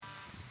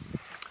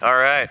All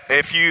right.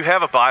 If you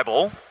have a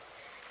Bible,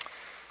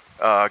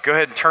 go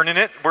ahead and turn in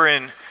it. We're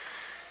in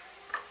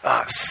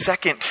 2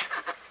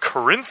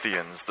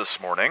 Corinthians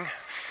this morning.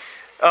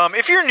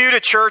 If you're new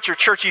to church or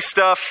churchy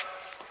stuff,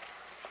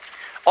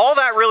 all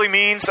that really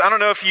means, I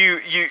don't know if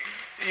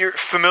you're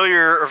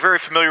familiar or very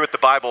familiar with the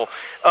Bible.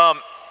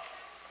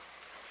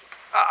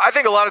 I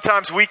think a lot of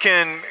times we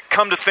can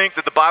come to think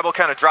that the Bible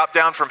kind of dropped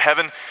down from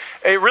heaven.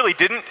 It really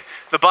didn't.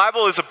 The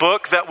Bible is a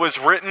book that was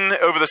written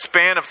over the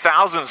span of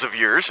thousands of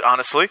years,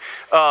 honestly,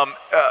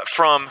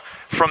 from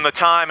the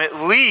time at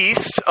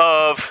least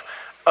of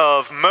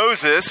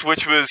Moses,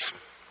 which was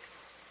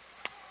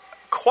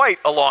quite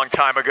a long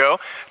time ago,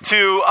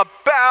 to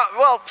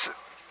about,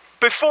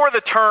 before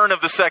the turn of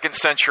the 2nd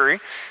century,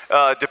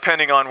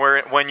 depending on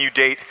when you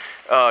date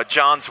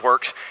John's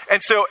works.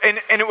 And so, and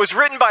it was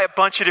written by a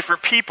bunch of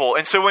different people.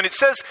 And so when it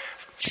says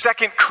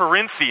 2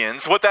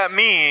 Corinthians, what that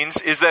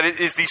means is that it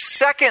is the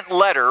second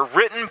letter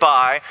written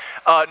by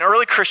an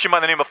early Christian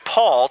by the name of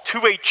Paul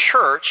to a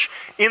church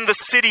in the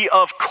city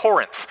of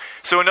Corinth.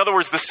 So in other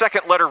words, the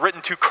second letter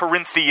written to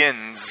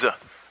Corinthians,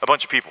 a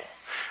bunch of people.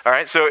 All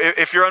right, so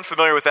if you're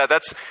unfamiliar with that,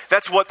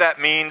 that's what that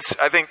means.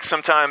 I think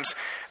sometimes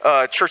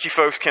churchy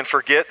folks can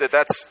forget that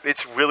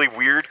it's really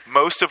weird.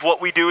 Most of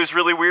what we do is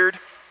really weird.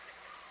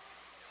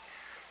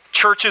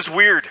 Church is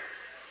weird.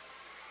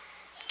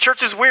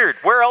 Church is weird.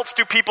 Where else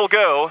do people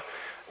go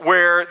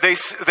where they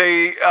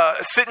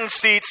sit in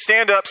seats,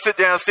 stand up, sit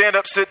down,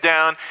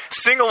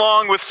 sing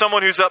along with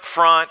someone who's up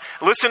front,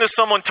 listen to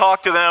someone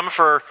talk to them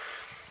for,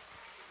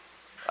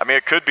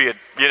 it could be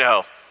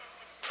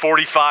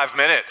 45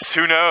 minutes.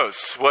 Who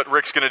knows what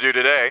Rick's going to do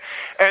today.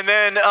 And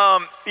then,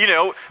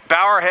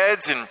 bow our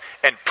heads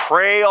and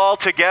pray all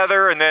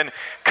together and then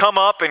come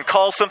up and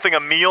call something a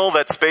meal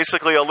that's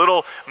basically a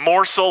little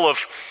morsel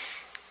of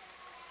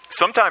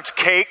sometimes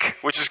cake,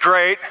 which is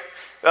great,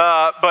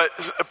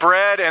 but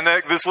bread and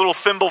this little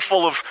thimble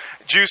full of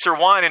juice or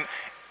wine. And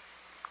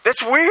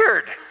that's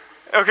weird,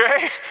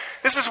 okay?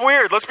 This is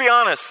weird. Let's be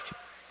honest.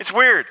 It's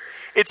weird.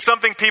 It's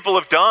something people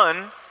have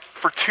done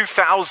for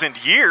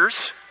 2,000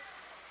 years.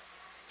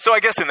 So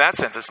I guess in that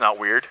sense, it's not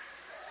weird.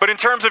 But in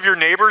terms of your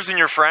neighbors and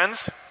your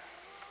friends,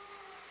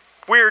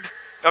 weird,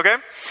 okay?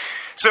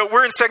 So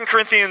we're in 2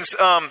 Corinthians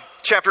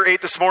chapter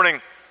 8 this morning.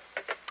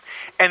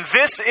 And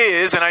this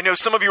is, and I know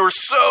some of you are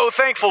so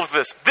thankful for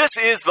this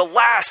is the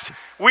last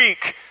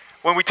week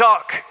when we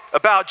talk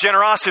about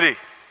generosity.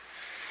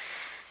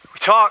 We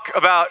talk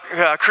about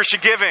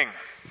Christian giving.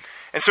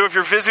 And so if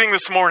you're visiting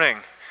this morning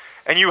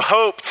and you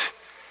hoped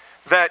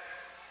that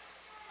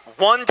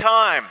one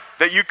time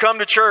that you come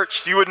to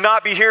church, you would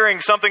not be hearing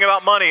something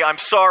about money, I'm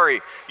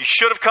sorry. You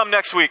should have come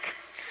next week.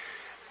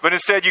 But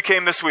instead you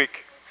came this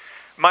week.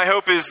 My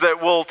hope is that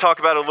we'll talk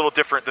about it a little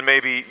different than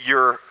maybe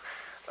you're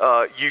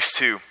used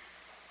to.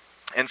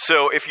 And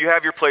so if you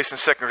have your place in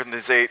 2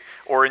 Corinthians 8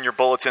 or in your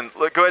bulletin,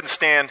 go ahead and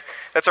stand.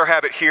 That's our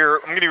habit here.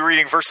 I'm going to be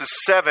reading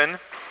verses 7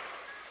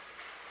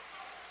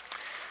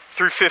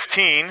 through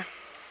 15.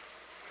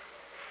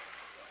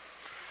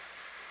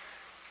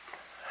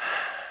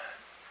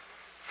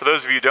 For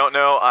those of you who don't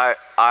know,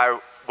 I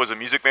was a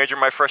music major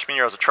my freshman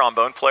year. I was a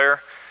trombone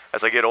player.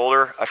 As I get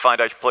older, I find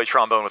I play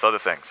trombone with other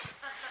things.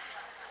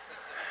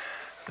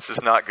 This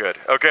is not good.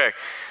 Okay.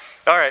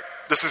 All right.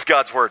 This is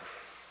God's word.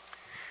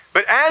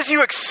 But as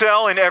you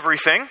excel in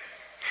everything,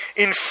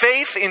 in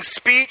faith, in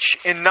speech,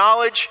 in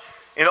knowledge,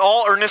 in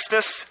all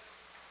earnestness,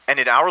 and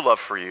in our love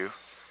for you,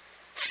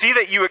 see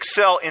that you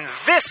excel in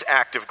this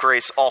act of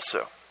grace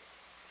also.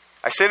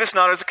 I say this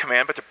not as a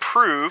command, but to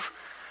prove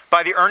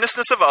by the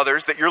earnestness of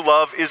others that your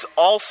love is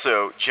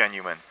also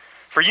genuine.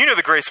 For you know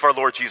the grace of our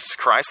Lord Jesus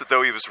Christ, that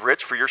though he was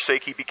rich, for your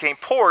sake he became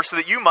poor, so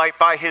that you might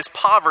by his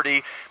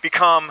poverty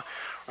become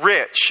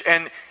rich.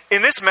 And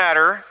in this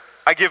matter,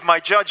 I give my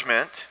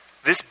judgment.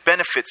 This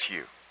benefits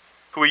you,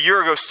 who a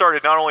year ago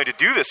started not only to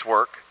do this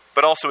work,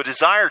 but also a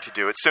desire to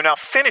do it. So now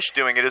finish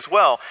doing it as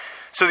well,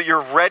 so that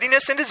your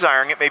readiness in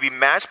desiring it may be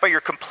matched by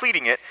your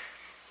completing it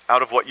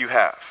out of what you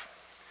have.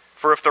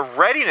 For if the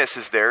readiness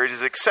is there, it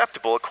is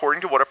acceptable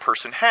according to what a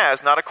person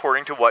has, not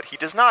according to what he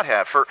does not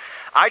have. For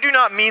I do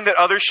not mean that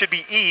others should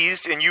be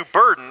eased and you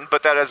burdened,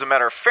 but that as a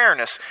matter of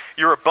fairness,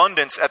 your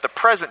abundance at the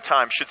present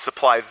time should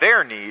supply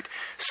their need,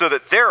 so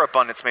that their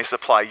abundance may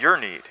supply your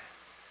need,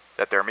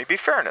 that there may be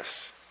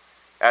fairness.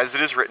 As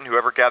it is written,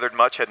 whoever gathered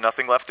much had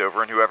nothing left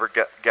over, and whoever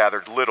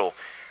gathered little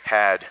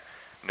had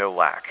no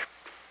lack.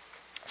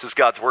 This is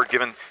God's word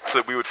given so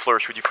that we would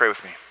flourish. Would you pray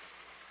with me?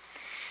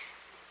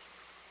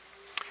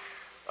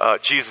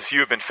 Jesus, you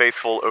have been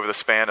faithful over the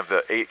span of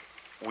the 8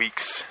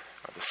 weeks,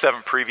 or the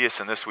 7 previous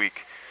and this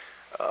week,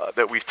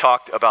 that we've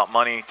talked about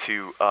money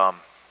to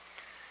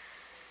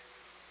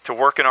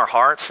work in our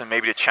hearts and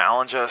maybe to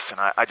challenge us.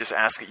 And I just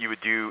ask that you would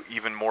do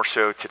even more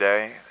so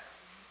today.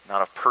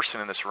 Not a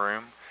person in this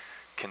room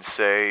can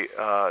say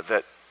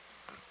that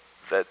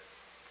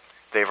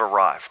they've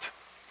arrived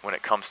when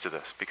it comes to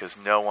this, because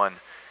no one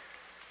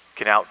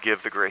can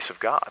outgive the grace of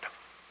God.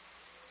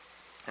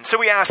 And so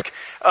we ask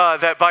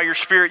that by your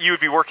Spirit you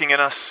would be working in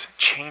us,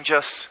 change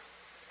us.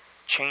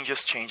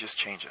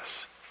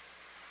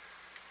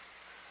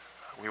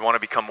 we want to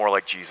become more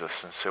like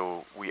Jesus. And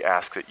so we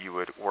ask that you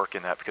would work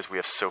in that because we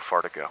have so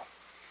far to go.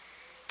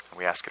 And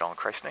we ask it all in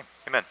Christ's name.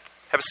 Amen.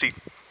 Have a seat.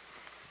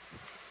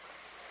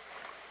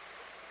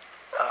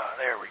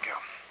 There we go.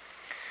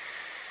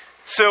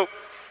 So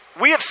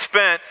we have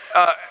spent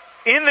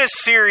in this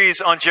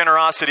series on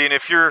generosity, and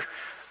if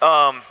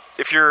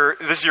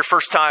this is your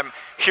first time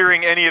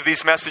hearing any of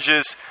these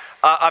messages,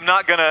 I'm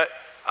not going to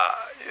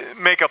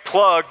make a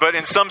plug, but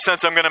in some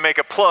sense I'm going to make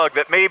a plug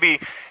that maybe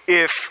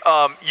if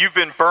you've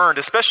been burned,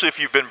 especially if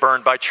you've been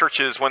burned by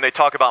churches when they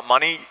talk about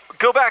money,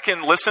 go back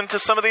and listen to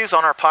some of these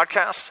on our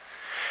podcast,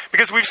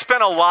 because we've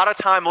spent a lot of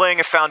time laying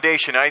a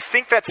foundation, and I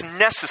think that's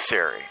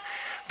necessary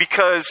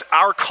because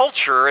our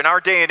culture in our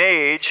day and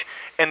age,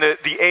 and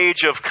the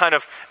age of kind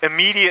of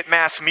immediate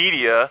mass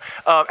media,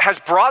 has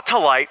brought to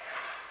light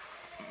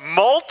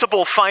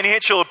multiple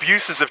financial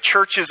abuses of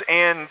churches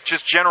and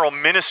just general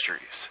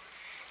ministries.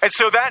 And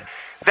so that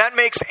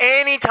makes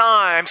any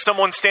time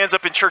someone stands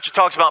up in church and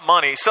talks about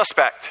money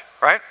suspect,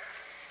 right?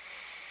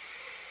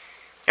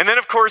 And then,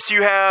 of course,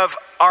 you have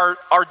our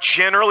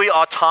generally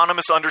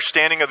autonomous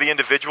understanding of the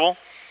individual.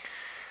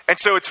 And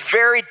so it's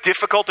very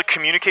difficult to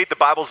communicate the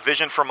Bible's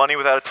vision for money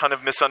without a ton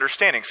of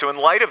misunderstanding. So in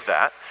light of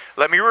that,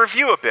 let me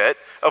review a bit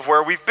of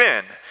where we've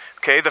been.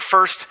 Okay, the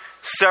first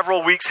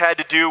several weeks had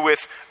to do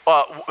with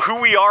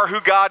who we are, who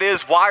God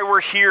is, why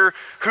we're here,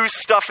 whose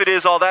stuff it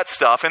is, all that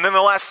stuff. And then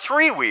the last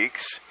 3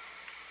 weeks,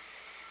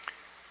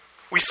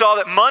 we saw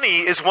that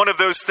money is one of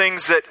those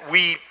things that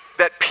we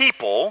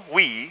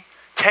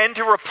tend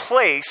to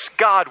replace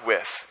God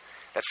with.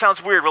 That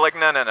sounds weird. We're like,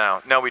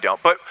 no, we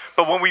don't. But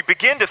when we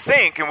begin to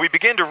think and we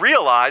begin to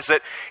realize that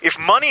if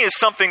money is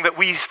something that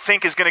we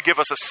think is going to give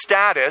us a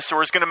status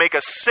or is going to make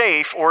us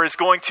safe or is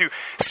going to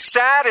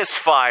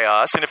satisfy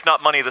us, and if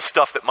not money, the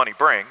stuff that money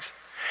brings,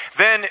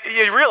 then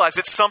you realize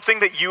it's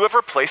something that you have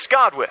replaced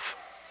God with,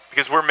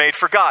 because we're made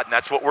for God, and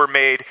that's what we're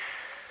made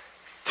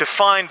to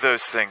find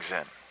those things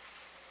in.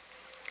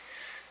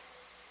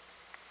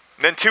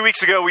 Then 2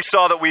 weeks ago, we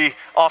saw that we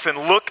often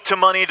look to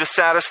money to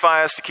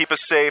satisfy us, to keep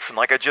us safe. And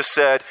like I just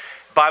said,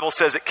 the Bible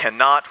says it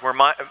cannot. We're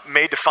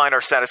made to find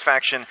our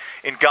satisfaction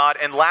in God.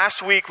 And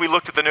last week, we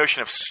looked at the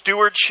notion of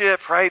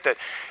stewardship, right?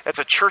 That's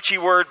a churchy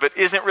word, but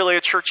isn't really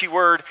a churchy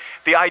word.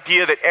 The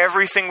idea that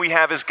everything we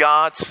have is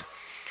God's.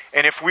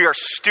 And if we are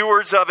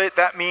stewards of it,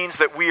 that means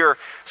that we are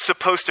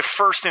supposed to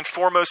first and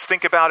foremost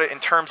think about it in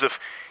terms of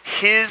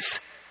His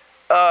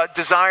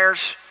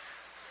desires.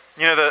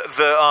 You know,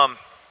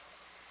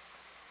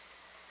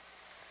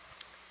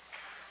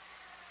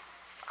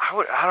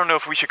 I don't know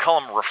if we should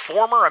call him a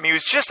reformer. I mean, he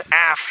was just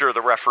after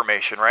the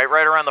Reformation, right?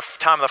 Right around the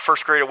time of the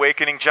First Great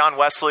Awakening. John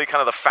Wesley, kind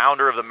of the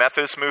founder of the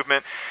Methodist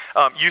movement,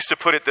 used to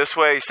put it this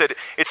way. He said,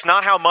 it's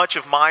not how much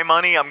of my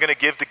money I'm going to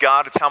give to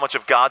God, it's how much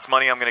of God's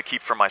money I'm going to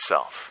keep for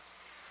myself.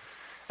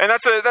 And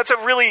that's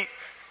a really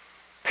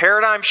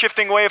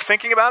paradigm-shifting way of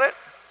thinking about it,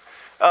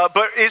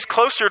 but is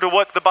closer to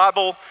what the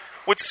Bible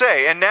would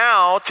say. And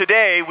now,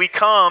 today, we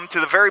come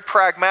to the very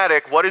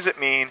pragmatic, what does it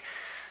mean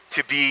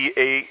to be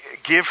a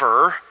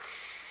giver?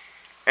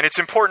 And it's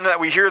important that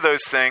we hear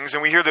those things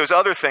and we hear those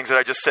other things that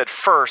I just said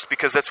first,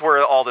 because that's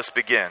where all this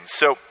begins.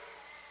 So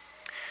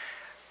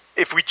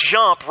if we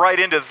jump right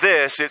into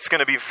this, it's going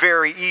to be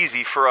very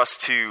easy for us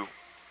to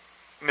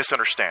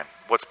misunderstand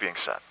what's being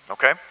said,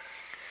 okay?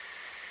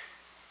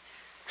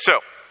 So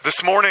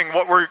this morning,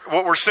 what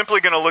we're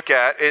simply going to look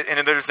at,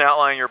 and there's an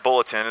outline in your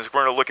bulletin, is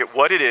we're going to look at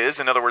what it is,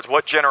 in other words,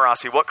 what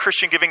generosity, what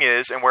Christian giving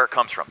is, and where it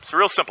comes from. It's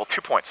real simple, 2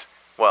 points.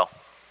 Well,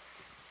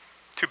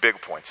 2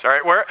 big points, all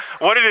right?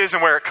 What it is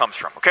and where it comes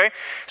from, okay?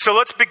 So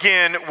let's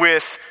begin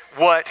with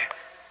what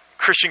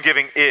Christian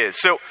giving is.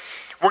 So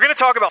we're going to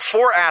talk about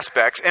 4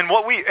 aspects, and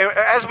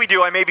as we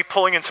do, I may be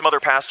pulling in some other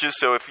passages,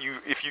 so if you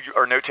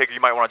are a note taker, you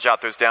might want to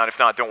jot those down. If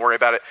not, don't worry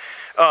about it.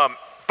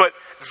 But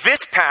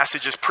this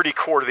passage is pretty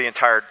core to the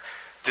entire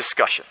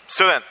discussion.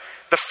 So then,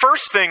 the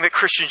first thing that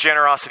Christian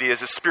generosity is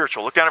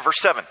spiritual. Look down at verse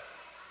 7.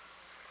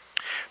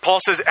 Paul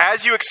says,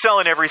 as you excel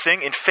in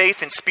everything, in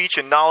faith, in speech,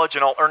 in knowledge,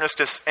 in all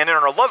earnestness, and in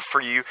our love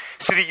for you,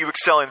 see that you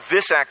excel in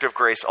this act of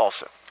grace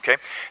also. Okay?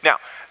 Now,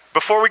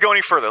 before we go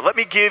any further, let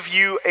me give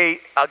you a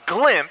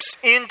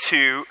glimpse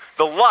into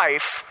the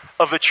life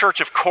of the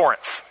church of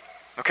Corinth.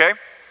 Okay?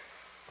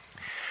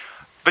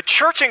 The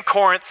church in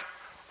Corinth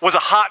was a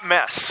hot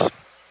mess.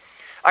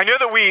 I know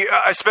that we,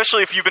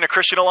 especially if you've been a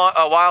Christian a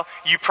while,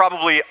 you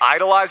probably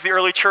idolize the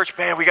early church.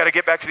 Man, we got to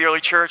get back to the early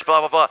church,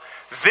 blah, blah, blah.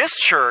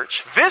 This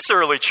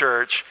early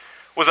church,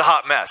 was a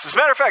hot mess. As a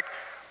matter of fact,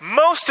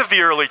 most of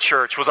the early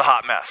church was a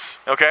hot mess,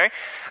 okay?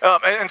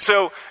 And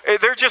so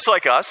they're just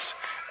like us.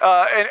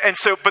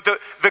 But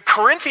the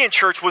Corinthian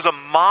church was a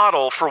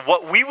model for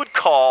what we would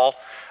call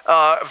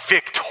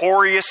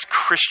victorious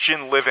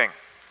Christian living.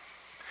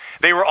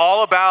 They were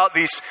all about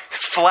these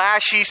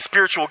flashy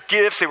spiritual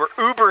gifts. They were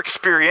uber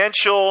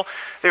experiential.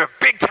 They were a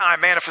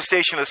big-time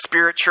manifestation of the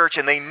Spirit church,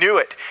 and they knew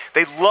it.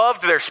 They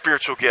loved their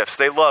spiritual gifts.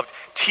 They loved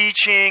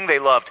teaching. They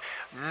loved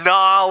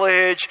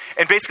knowledge,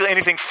 and basically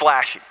anything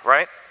flashy,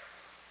 right?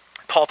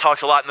 Paul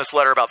talks a lot in this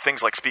letter about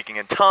things like speaking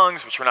in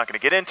tongues, which we're not going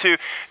to get into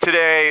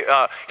today,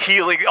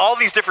 healing, all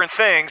these different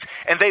things,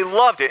 and they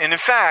loved it. And in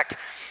fact,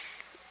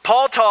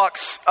 Paul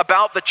talks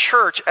about the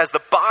church as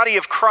the body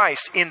of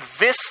Christ in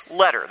this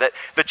letter, that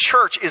the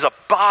church is a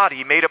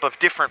body made up of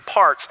different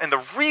parts. And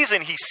the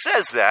reason he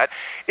says that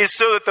is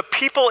so that the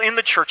people in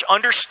the church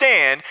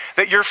understand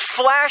that your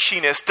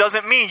flashiness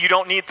doesn't mean you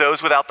don't need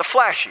those without the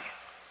flashy.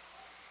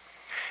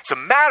 As a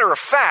matter of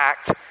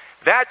fact,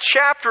 that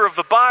chapter of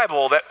the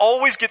Bible that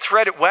always gets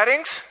read at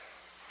weddings,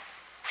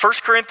 1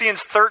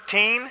 Corinthians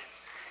 13,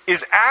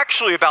 is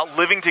actually about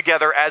living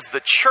together as the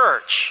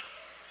church.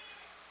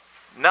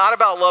 Not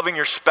about loving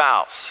your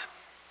spouse.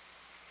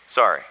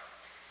 Sorry.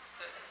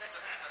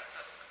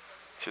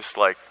 Just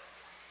like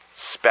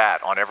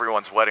spat on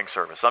everyone's wedding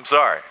service. I'm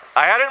sorry.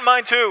 I had it in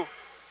mind too.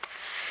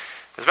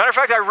 As a matter of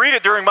fact, I read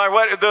it during my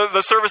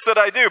the service that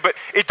I do, but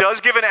it does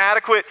give an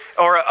adequate,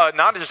 or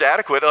not just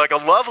adequate, like a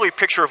lovely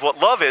picture of what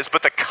love is,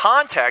 but the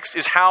context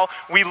is how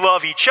we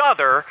love each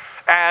other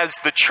as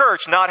the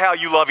church, not how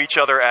you love each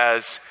other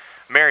as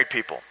married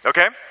people,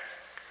 okay?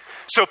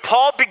 So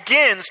Paul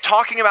begins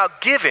talking about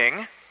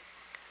giving,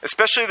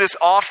 especially this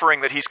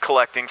offering that he's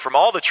collecting from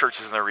all the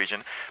churches in the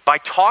region, by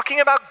talking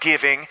about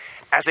giving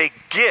as a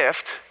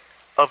gift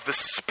of the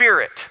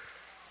Spirit.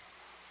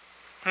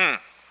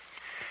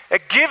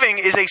 Giving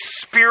is a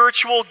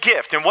spiritual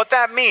gift, and what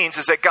that means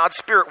is that God's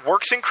Spirit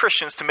works in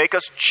Christians to make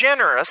us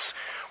generous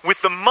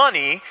with the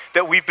money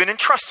that we've been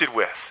entrusted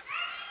with.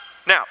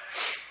 Now,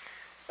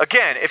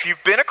 again, if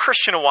you've been a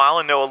Christian a while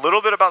and know a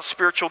little bit about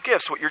spiritual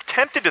gifts, what you're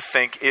tempted to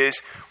think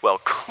is, well,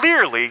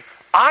 clearly,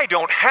 I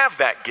don't have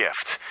that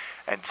gift.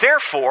 And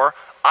therefore,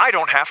 I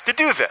don't have to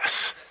do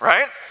this,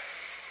 right?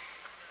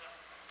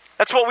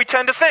 That's what we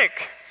tend to think.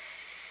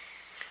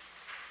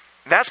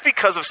 That's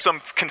because of some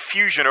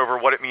confusion over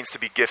what it means to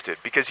be gifted.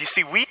 Because you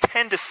see, we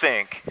tend to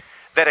think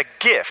that a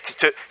gift,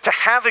 to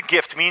have a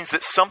gift means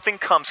that something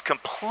comes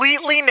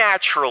completely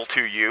natural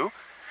to you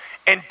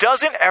and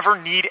doesn't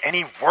ever need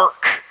any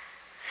work.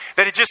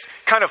 That it just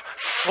kind of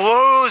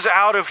flows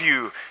out of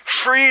you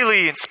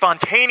freely and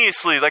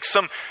spontaneously like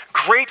some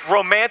great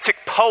romantic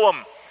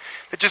poem.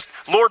 That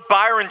just, Lord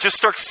Byron just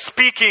starts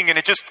speaking and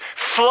it just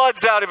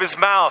floods out of his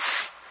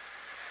mouth.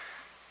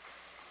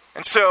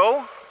 And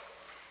so,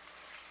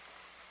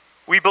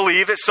 we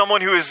believe that someone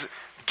who is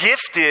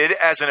gifted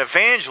as an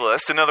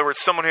evangelist, in other words,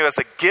 someone who has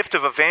the gift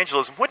of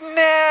evangelism, would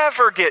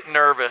never get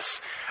nervous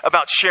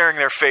about sharing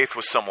their faith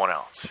with someone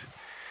else.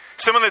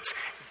 Someone that's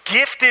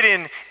gifted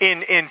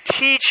in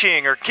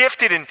teaching or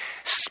gifted in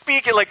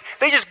speaking, like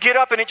they just get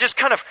up and it just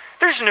kind of,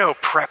 there's no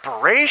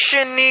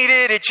preparation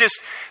needed. It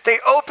just, they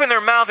open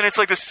their mouth and it's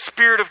like the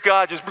Spirit of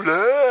God just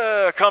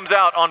comes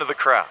out onto the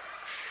crowd,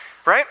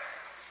 right?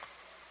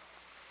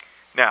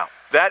 Now,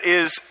 that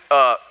is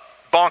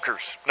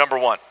bonkers, number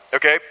one,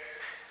 okay?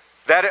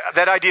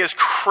 That idea is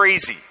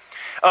crazy.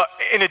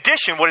 In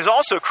addition, what is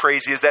also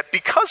crazy is that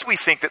because we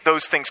think that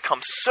those things come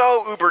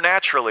so uber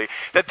naturally,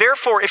 that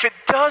therefore, if it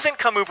doesn't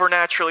come uber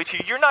naturally to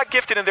you, you're not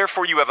gifted and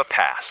therefore you have a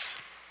pass.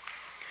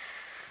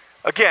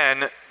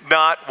 Again,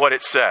 not what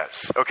it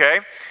says, okay?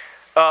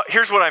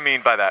 Here's what I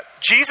mean by that.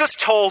 Jesus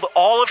told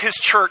all of his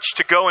church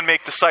to go and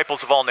make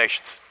disciples of all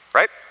nations,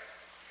 right?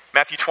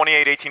 Matthew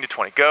 28, 18 to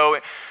 20. Go,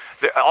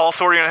 all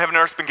authority on heaven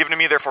and earth has been given to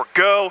me, therefore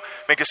go,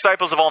 make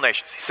disciples of all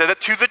nations. He said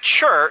that to the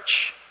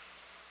church.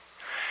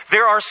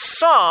 There are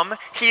some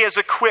he has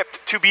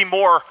equipped to be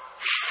more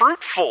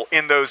fruitful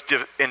in those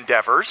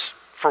endeavors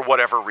for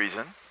whatever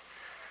reason.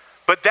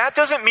 But that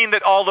doesn't mean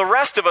that all the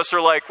rest of us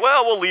are like,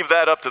 well, we'll leave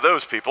that up to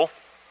those people.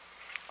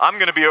 I'm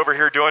going to be over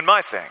here doing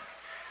my thing.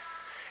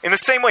 In the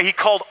same way, he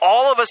called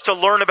all of us to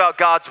learn about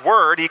God's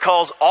word. He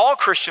calls all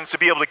Christians to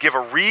be able to give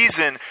a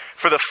reason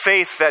for the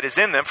faith that is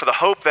in them, for the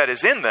hope that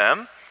is in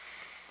them.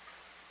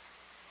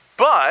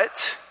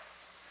 But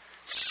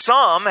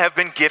some have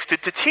been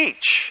gifted to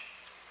teach.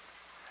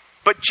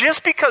 But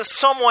just because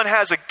someone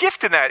has a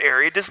gift in that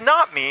area does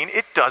not mean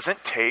it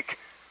doesn't take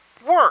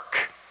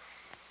work.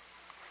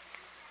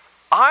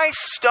 I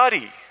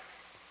study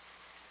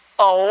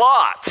a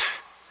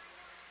lot.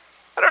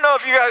 I don't know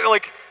if you guys,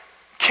 like,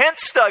 Kent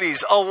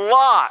studies a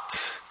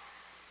lot.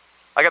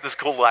 I got this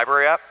cool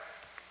library app.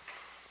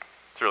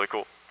 It's really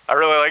cool. I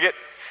really like it.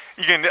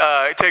 You can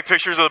take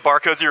pictures of the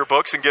barcodes of your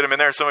books and get them in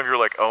there. Some of you are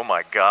like, oh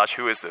my gosh,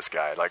 who is this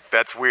guy? Like,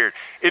 that's weird.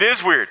 It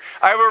is weird.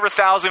 I have over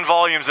 1,000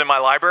 volumes in my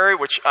library,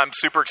 which I'm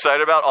super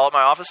excited about, all at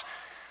my office.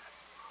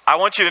 I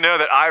want you to know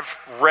that I've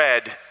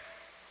read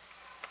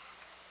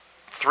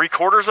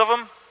 3/4 of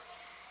them.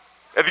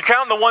 If you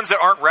count the ones that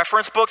aren't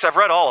reference books, I've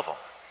read all of them.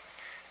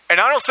 And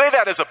I don't say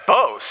that as a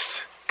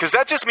boast, because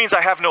that just means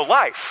I have no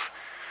life.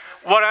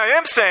 What I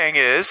am saying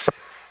is,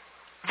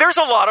 there's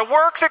a lot of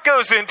work that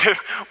goes into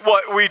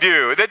what we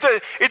do.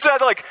 It's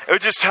not like,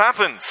 it just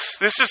happens.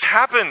 This just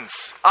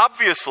happens,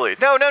 obviously.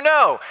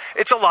 No.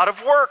 It's a lot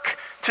of work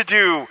to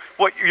do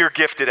what you're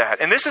gifted at.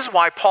 And this is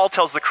why Paul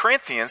tells the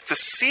Corinthians to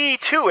see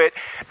to it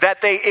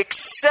that they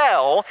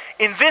excel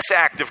in this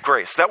act of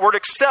grace. That word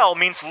excel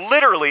means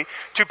literally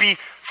to be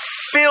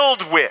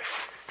filled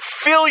with.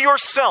 fill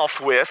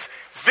yourself with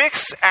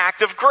this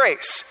act of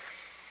grace.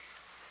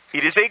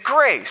 It is a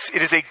grace.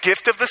 It is a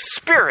gift of the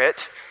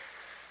Spirit,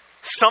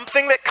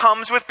 something that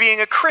comes with being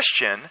a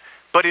Christian,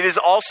 but it is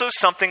also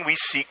something we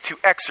seek to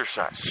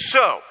exercise.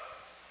 So,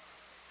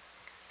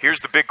 here's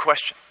the big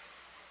question.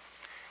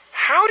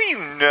 How do you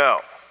know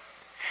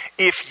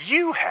if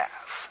you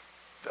have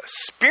the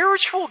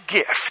spiritual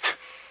gift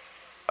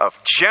of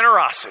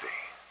generosity,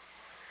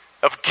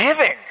 of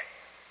giving?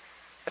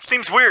 That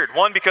seems weird.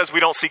 One, because we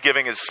don't see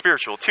giving as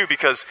spiritual. Two,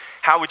 because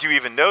how would you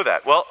even know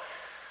that? Well,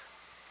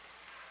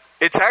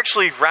 it's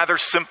actually rather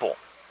simple.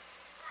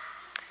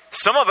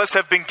 Some of us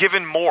have been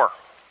given more.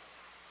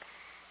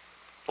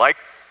 Like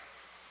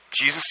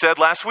Jesus said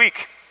last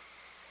week.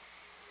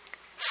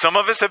 Some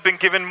of us have been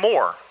given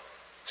more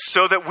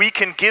so that we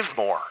can give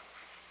more.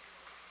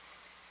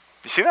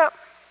 You see that?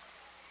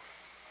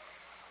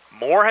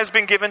 More has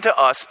been given to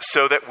us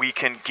so that we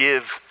can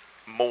give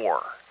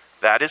more.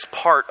 That is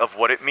part of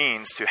what it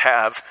means to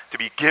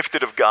be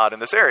gifted of God in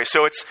this area.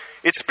 So it's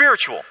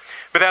spiritual.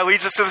 But that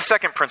leads us to the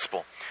second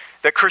principle,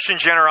 that Christian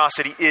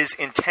generosity is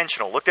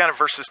intentional. Look down at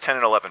verses 10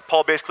 and 11.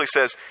 Paul basically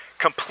says,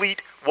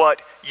 complete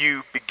what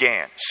you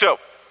began. So,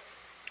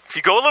 if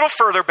you go a little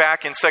further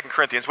back in 2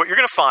 Corinthians, what you're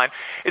going to find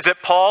is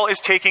that Paul is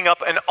taking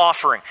up an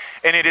offering.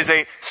 And it is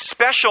a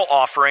special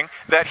offering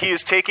that he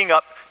is taking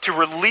up to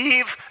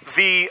relieve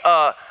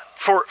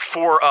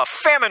for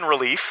famine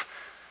relief,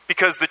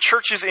 because the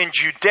churches in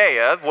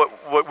Judea,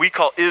 what we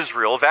call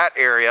Israel, that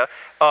area,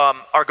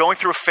 are going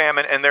through a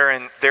famine and they're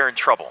in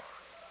trouble.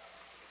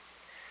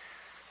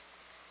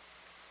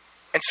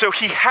 And so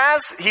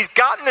he's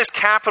gotten this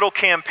capital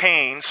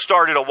campaign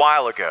started a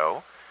while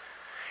ago.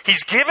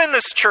 He's given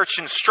this church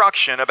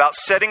instruction about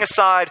setting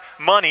aside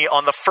money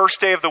on the first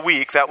day of the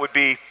week. That would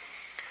be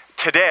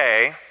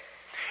today.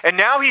 And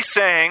now he's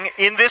saying,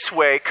 in this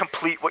way,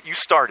 complete what you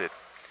started.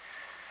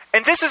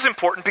 And this is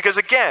important because,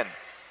 again,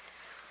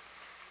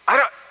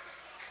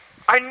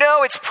 I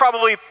know it's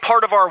probably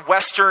part of our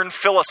Western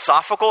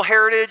philosophical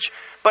heritage,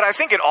 but I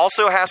think it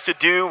also has to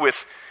do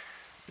with,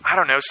 I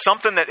don't know,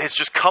 something that has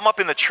just come up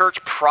in the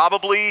church,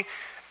 probably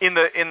in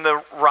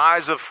the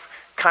rise of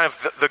kind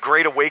of the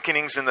Great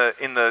Awakenings in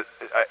the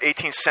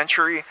 18th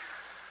century.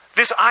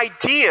 This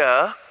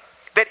idea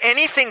that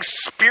anything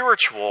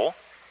spiritual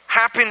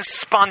happens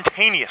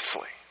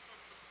spontaneously.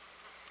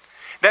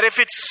 That if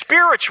it's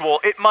spiritual,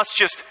 it must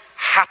just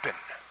happen.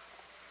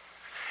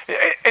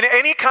 And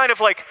any kind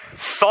of like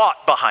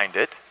thought behind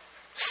it,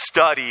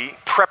 study,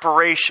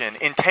 preparation,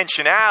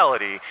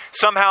 intentionality,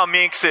 somehow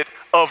makes it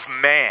of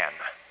man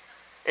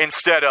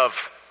instead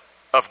of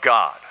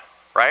God,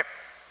 right?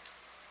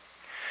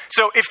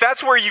 So if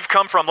that's where you've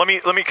come from, let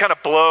me kind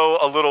of blow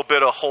a little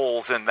bit of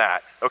holes in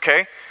that,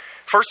 okay?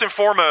 First and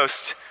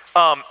foremost,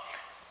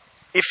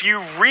 if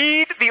you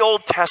read the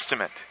Old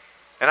Testament,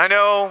 and I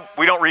know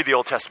we don't read the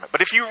Old Testament,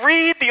 but if you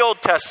read the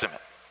Old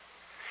Testament,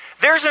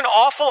 there's an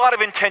awful lot of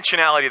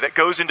intentionality that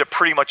goes into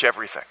pretty much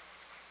everything.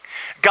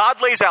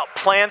 God lays out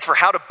plans for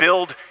how to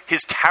build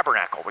his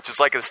tabernacle, which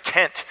is like this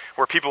tent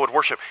where people would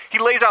worship. He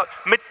lays out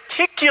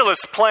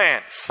meticulous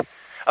plans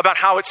about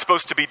how it's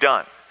supposed to be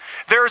done.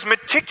 There's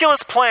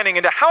meticulous planning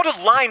into how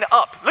to line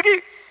up.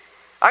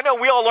 I know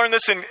we all learned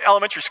this in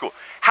elementary school.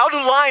 How to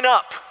line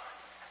up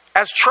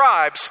as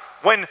tribes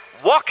when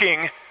walking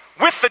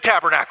with the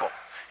tabernacle.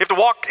 You have to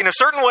walk in a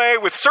certain way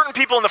with certain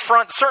people in the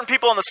front, certain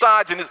people on the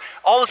sides, and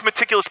all this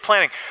meticulous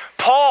planning.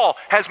 Paul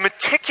has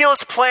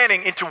meticulous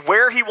planning into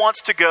where he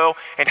wants to go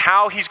and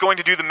how he's going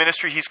to do the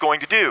ministry he's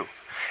going to do.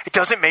 It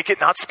doesn't make it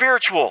not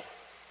spiritual.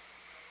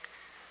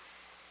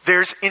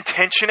 There's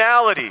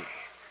intentionality.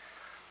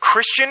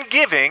 Christian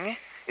giving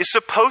is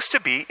supposed to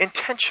be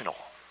intentional.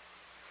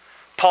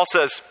 Paul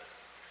says,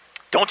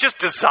 don't just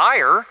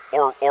desire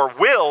or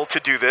will to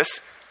do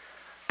this,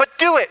 but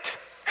do it.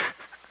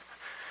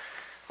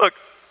 Look,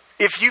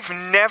 if you've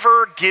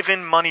never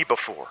given money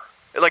before,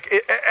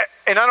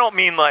 and I don't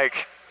mean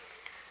like,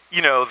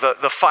 you know,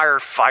 the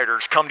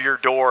firefighters come to your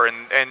door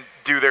and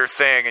do their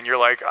thing and you're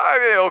like,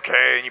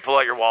 okay, and you pull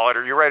out your wallet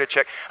or you write a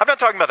check. I'm not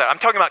talking about that. I'm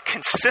talking about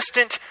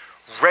consistent,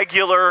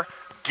 regular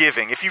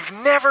giving. If you've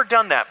never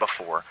done that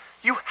before,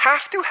 you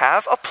have to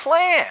have a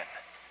plan.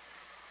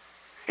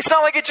 It's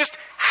not like it just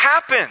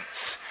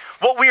happens.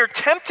 What we are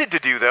tempted to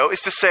do, though, is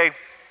to say,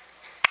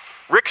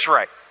 Rick's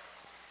right.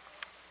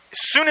 As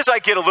soon as I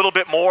get a little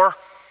bit more,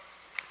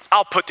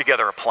 I'll put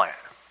together a plan.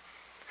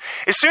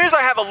 As soon as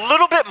I have a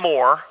little bit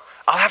more,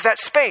 I'll have that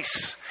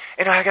space.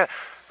 And I got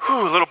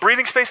a little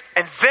breathing space,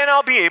 and then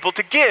I'll be able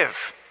to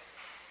give.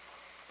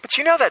 But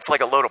you know that's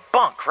like a load of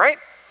bunk, right?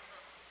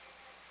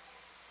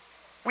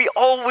 We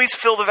always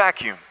fill the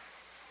vacuum.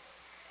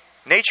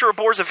 Nature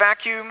abhors a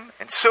vacuum,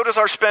 and so does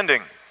our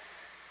spending.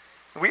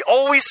 We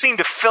always seem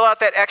to fill out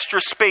that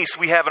extra space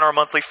we have in our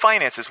monthly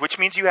finances, which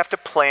means you have to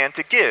plan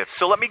to give.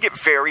 So let me get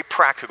very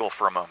practical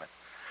for a moment.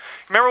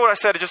 Remember what I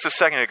said just a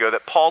second ago,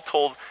 that Paul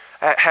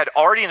had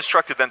already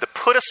instructed them to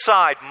put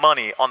aside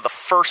money on the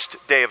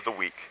first day of the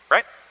week,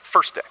 right?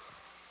 First day.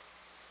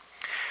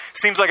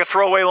 Seems like a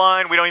throwaway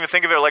line. We don't even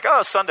think of it like,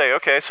 oh, Sunday,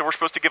 okay, so we're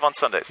supposed to give on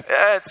Sundays.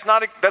 That's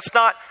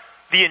not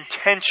the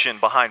intention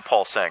behind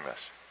Paul saying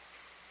this.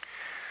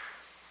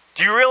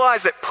 Do you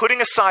realize that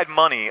putting aside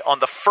money on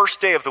the first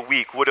day of the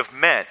week would have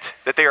meant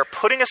that they are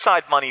putting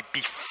aside money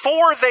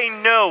before they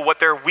know what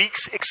their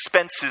week's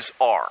expenses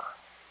are?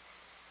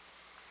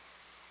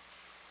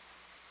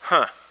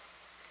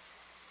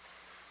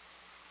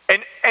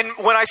 And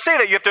when I say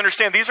that, you have to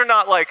understand, these are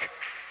not like,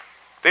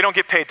 they don't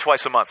get paid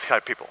twice a month kind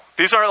of people.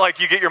 These aren't like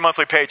you get your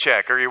monthly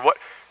paycheck or what.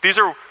 These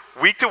are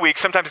week to week,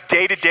 sometimes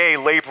day to day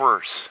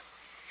laborers.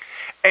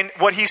 And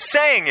what he's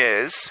saying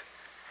is,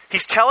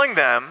 he's telling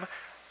them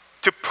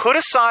to put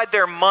aside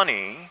their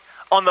money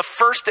on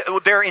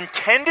their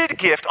intended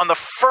gift on the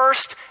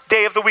first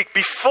day of the week,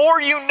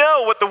 before you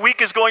know what the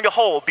week is going to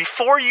hold,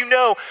 before you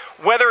know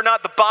whether or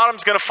not the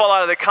bottom's going to fall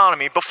out of the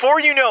economy,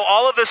 before you know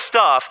all of this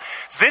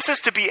stuff. This is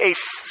to be a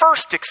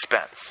first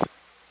expense.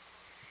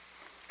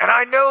 And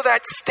I know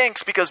that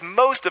stinks because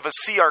most of us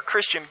see our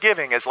Christian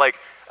giving as like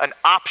an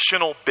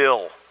optional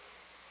bill,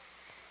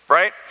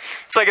 right?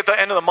 It's like at the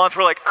end of the month,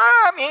 we're like,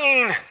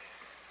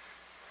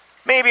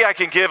 maybe I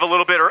can give a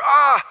little bit, or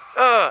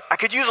I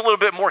could use a little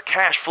bit more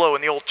cash flow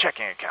in the old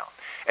checking account.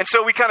 And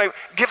so we kind of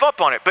give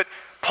up on it. But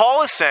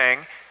Paul is saying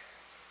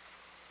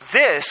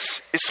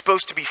this is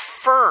supposed to be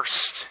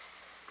first.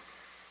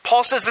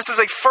 Paul says this is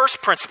a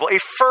first principle, a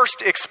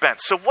first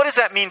expense. So what does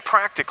that mean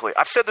practically?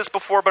 I've said this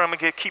before, but I'm going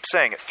to keep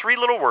saying it. Three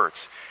little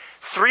words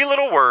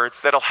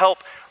that'll help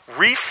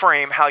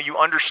reframe how you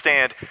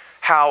understand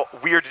how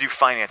we are to do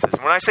finances.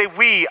 And when I say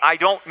we, I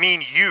don't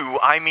mean you,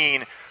 I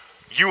mean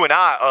you and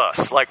I,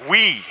 us. Like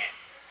we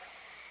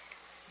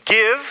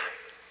give,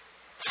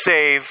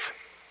 save,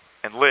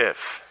 and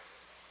live.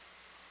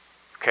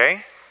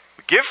 Okay?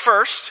 We give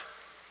first,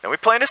 then we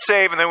plan to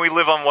save, and then we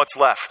live on what's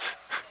left.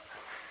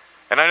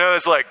 And I know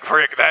it's like,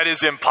 Rick, that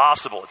is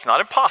impossible. It's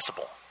not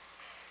impossible.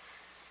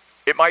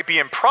 It might be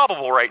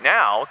improbable right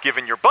now,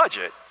 given your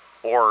budget,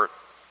 or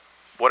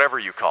whatever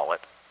you call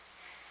it.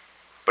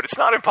 But it's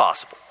not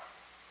impossible.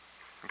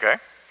 Okay?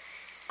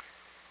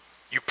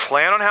 You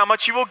plan on how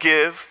much you will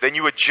give, then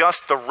you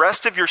adjust the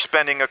rest of your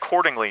spending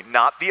accordingly,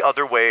 not the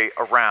other way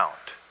around.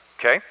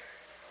 Okay?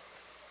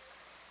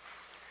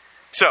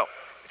 So,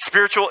 it's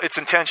spiritual, it's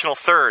intentional.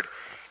 Third,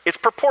 it's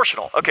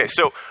proportional. Okay,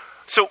 so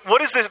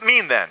what does this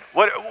mean then?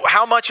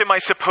 How much am I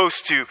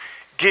supposed to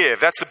give?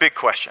 That's the big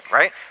question,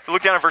 right?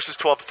 Look down at verses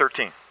 12 to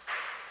 13.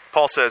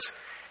 Paul says,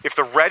 if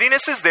the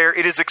readiness is there,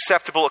 it is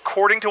acceptable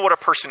according to what a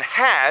person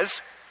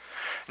has,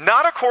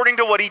 not according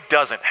to what he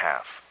doesn't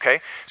have. Okay?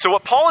 So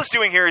what Paul is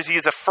doing here is he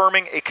is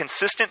affirming a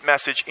consistent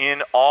message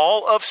in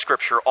all of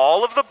Scripture,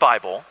 all of the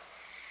Bible,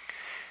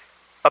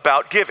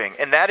 about giving.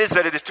 And that is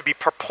that it is to be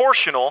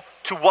proportional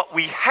to what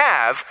we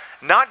have,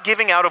 not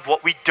giving out of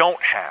what we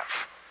don't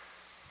have.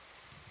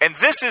 And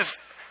this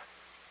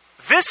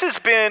has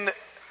been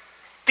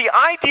the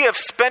idea of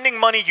spending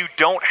money you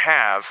don't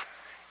have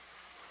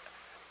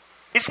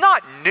is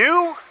not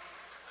new,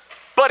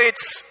 but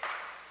it's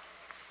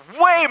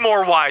way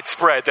more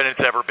widespread than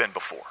it's ever been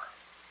before.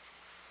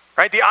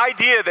 Right? The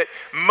idea that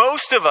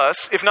most of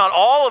us, if not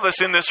all of us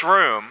in this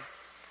room,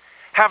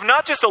 have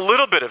not just a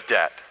little bit of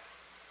debt,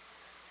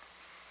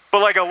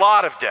 but like a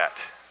lot of debt.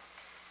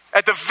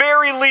 At the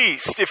very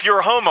least, if you're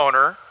a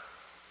homeowner,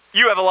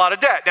 you have a lot of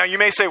debt. Now, you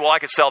may say, well, I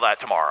could sell that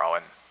tomorrow.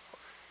 And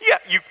yeah,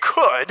 you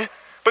could.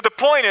 But the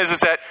point is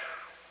that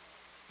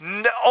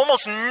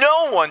almost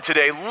no one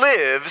today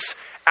lives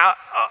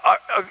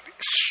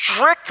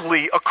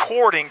strictly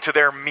according to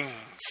their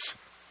means.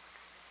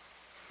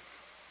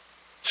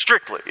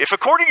 Strictly. If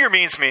according to your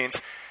means means,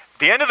 at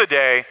the end of the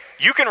day,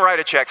 you can write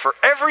a check for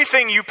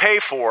everything you pay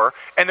for,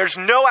 and there's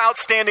no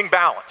outstanding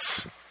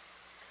balance.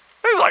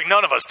 There's like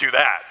none of us do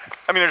that.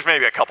 I mean, there's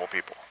maybe a couple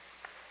people.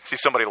 I see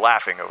somebody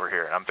laughing over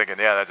here, and I'm thinking,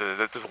 yeah,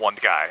 that's one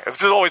guy.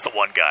 It's always the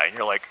one guy, and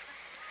you're like,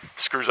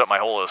 screws up my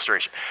whole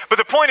illustration. But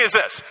the point is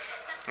this,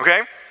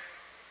 okay?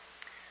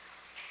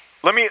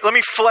 Let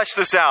me flesh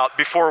this out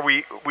before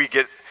we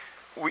get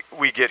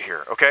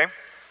here, okay?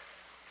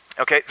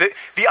 Okay,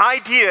 the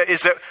idea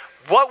is that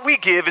what we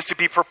give is to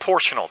be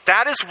proportional.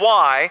 That is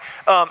why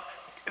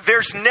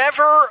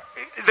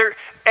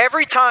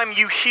every time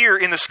you hear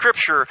in the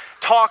Scripture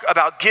talk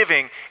about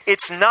giving,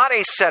 it's not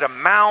a set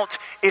amount.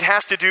 It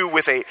has to do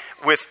with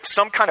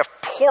some kind of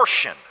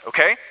portion,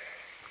 okay?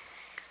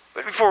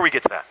 But before we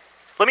get to that,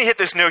 let me hit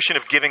this notion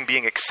of giving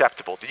being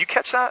acceptable. Did you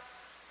catch that?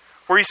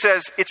 Where he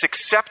says it's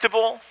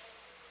acceptable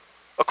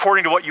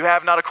according to what you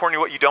have, not according to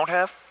what you don't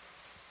have.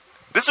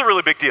 This is a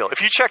really big deal.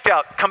 If you checked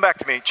out, come back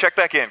to me, check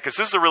back in, because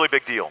this is a really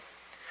big deal.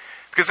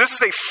 Because this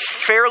is a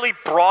fairly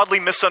broadly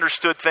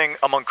misunderstood thing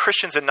among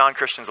Christians and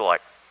non-Christians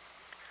alike.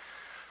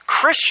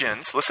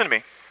 Christians, listen to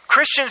me,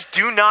 Christians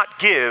do not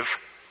give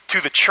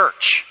to the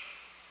church.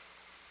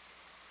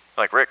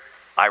 Like, Rick,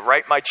 I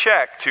write my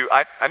check to,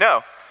 I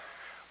know,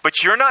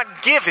 but you're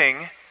not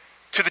giving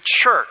to the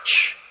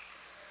church.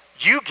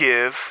 You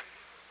give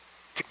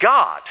to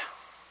God.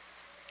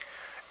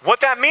 What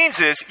that means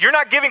is you're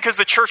not giving because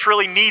the church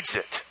really needs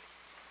it.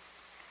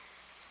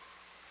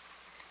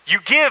 You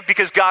give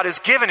because God has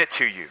given it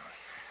to you.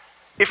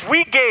 If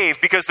we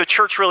gave because the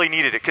church really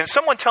needed it, can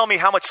someone tell me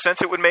how much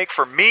sense it would make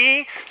for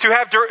me to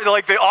have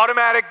like the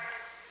automatic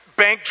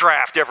bank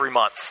draft every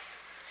month?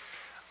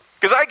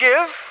 Because I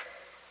give,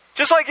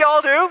 just like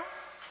y'all do.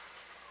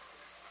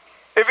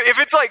 If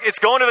it's like it's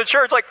going to the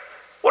church, like,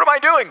 what am I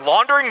doing?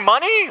 Laundering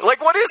money?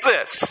 Like, what is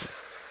this?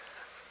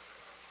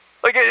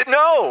 Like,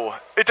 no,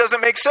 it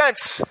doesn't make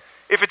sense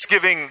if it's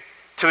giving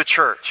to the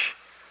church.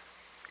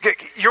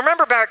 You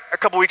remember back a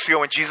couple weeks ago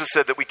when Jesus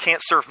said that we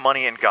can't serve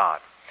money and God.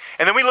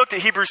 And then we looked at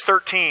Hebrews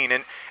 13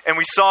 and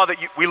we saw that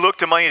we look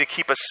to money to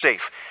keep us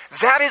safe.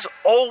 That is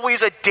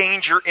always a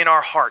danger in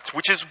our hearts,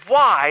 which is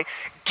why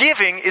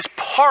giving is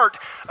part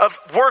of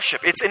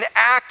worship. It's an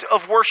act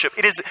of worship.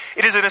 It is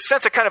in a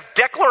sense a kind of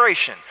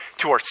declaration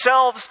to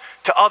ourselves,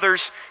 to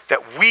others,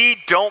 that we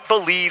don't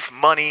believe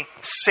money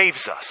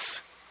saves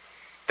us.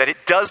 That it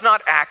does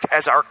not act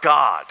as our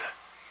God.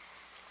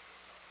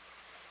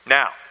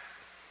 Now,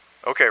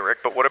 okay, Rick,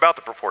 but what about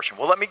the proportion?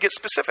 Well, let me get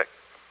specific.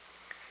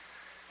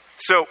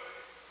 So,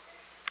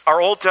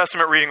 our Old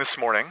Testament reading this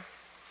morning,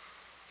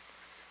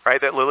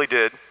 right, that Lily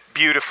did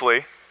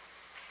beautifully,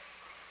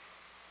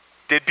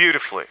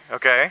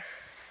 okay?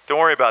 Don't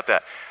worry about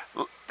that.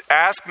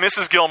 Ask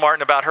Mrs.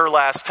 Gilmartin about her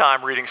last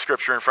time reading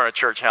scripture in front of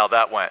church, how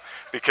that went,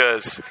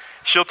 because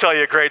she'll tell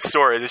you a great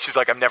story. She's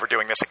like, I'm never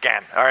doing this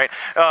again, all right?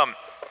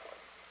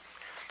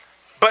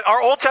 But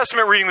our Old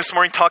Testament reading this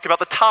morning talked about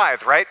the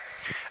tithe, right?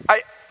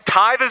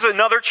 Tithe is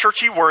another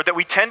churchy word that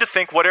we tend to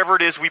think whatever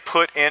it is we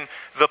put in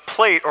the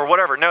plate or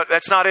whatever. No,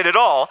 that's not it at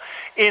all.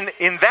 In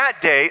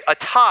that day, a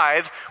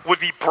tithe would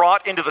be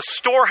brought into the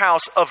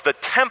storehouse of the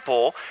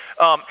temple,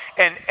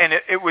 and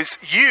it was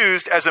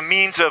used as a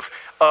means of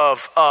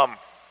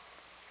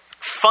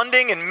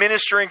funding and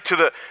ministering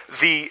to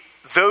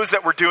those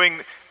that were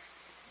doing,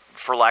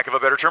 for lack of a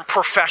better term,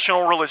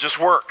 professional religious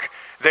work.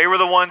 They were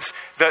the ones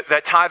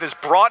that tithe is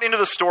brought into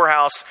the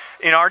storehouse.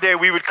 In our day,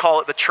 we would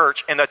call it the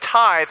church. And the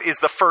tithe is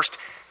the first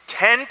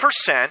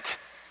 10%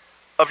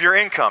 of your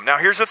income. Now,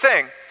 here's the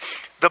thing.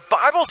 The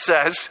Bible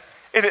says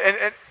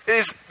that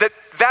is the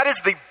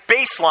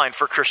baseline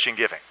for Christian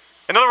giving.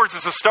 In other words,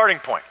 it's a starting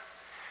point.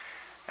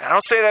 And I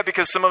don't say that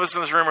because some of us in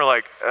this room are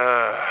like,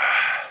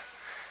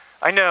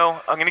 I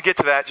know, I'm going to get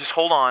to that. Just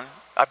hold on.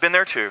 I've been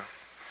there too.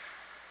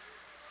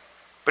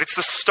 But it's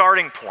the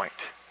starting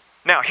point.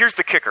 Now, here's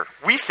the kicker.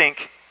 We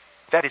think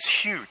that is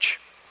huge.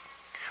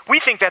 We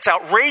think that's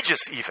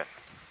outrageous even,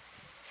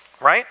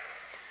 right?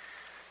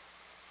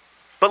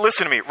 But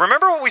listen to me.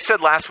 Remember what we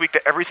said last week,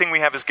 that everything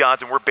we have is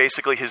God's and we're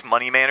basically his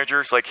money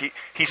managers? Like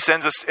he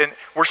sends us, and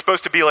we're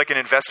supposed to be like an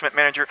investment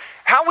manager.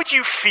 How would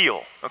you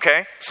feel,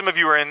 okay? Some of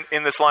you are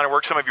in this line of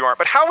work, some of you aren't.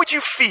 But how would you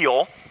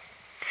feel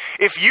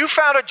if you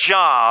found a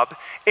job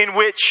in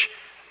which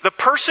the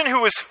person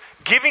who was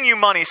giving you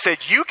money said,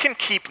 you can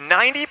keep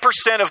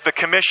 90% of the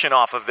commission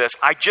off of this.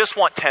 I just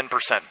want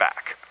 10%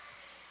 back.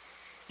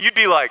 You'd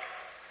be like,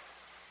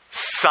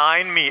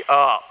 sign me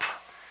up.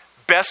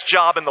 Best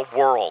job in the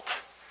world.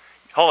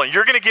 Hold on,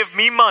 you're going to give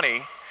me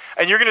money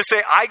and you're going to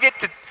say, I get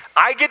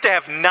to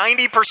have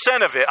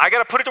 90% of it. I got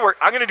to put it to work.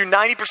 I'm going to do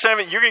 90% of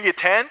it. You're going to get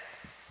 10?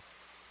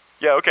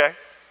 Yeah, okay.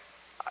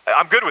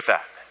 I'm good with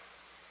that.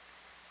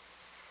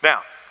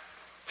 Now,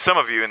 some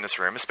of you in this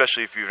room,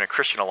 especially if you've been a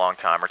Christian a long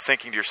time, are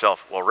thinking to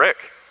yourself, well, Rick,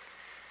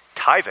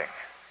 tithing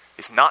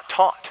is not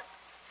taught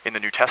in the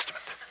New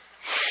Testament.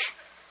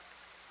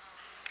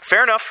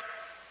 Fair enough.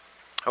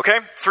 Okay,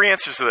 3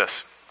 answers to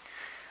this.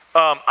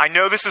 I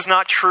know this is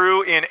not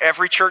true in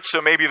every church, so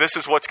maybe this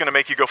is what's going to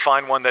make you go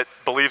find one that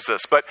believes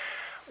this. But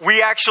we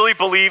actually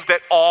believe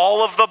that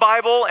all of the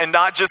Bible and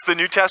not just the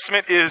New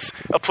Testament is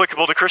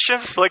applicable to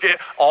Christians.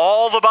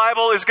 All the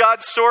Bible is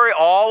God's story.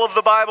 All of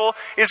the Bible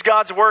is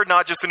God's word,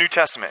 not just the New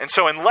Testament. And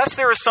so unless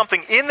there is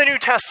something in the New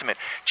Testament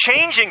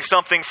changing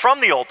something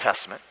from the Old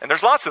Testament, and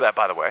there's lots of that,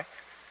 by the way.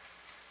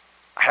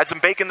 I had some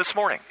bacon this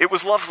morning. It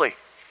was lovely,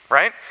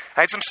 right?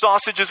 I had some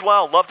sausage as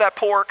well. Love that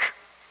pork.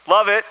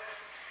 Love it.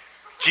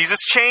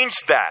 Jesus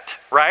changed that,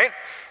 right?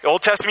 The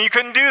Old Testament, you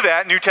couldn't do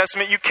that. New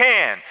Testament, you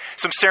can.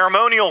 Some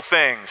ceremonial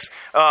things,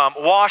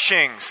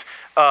 washings,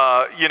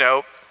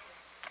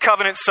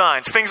 covenant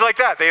signs, things like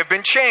that. They have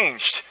been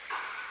changed.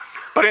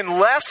 But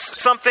unless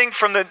something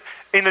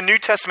in the New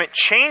Testament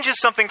changes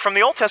something from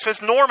the Old Testament,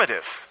 it's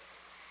normative.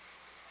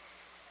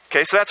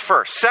 Okay, so that's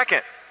first.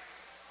 Second,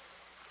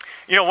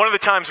 one of the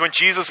times when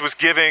Jesus was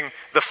giving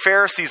the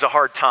Pharisees a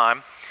hard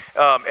time,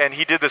 and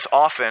he did this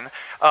often,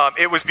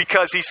 it was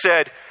because he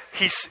said,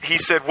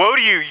 woe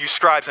to you, you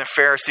scribes and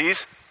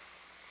Pharisees,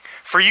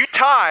 for you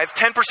tithe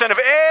 10% of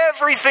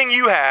everything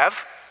you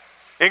have,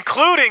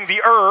 including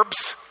the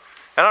herbs.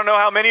 I don't know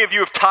how many of you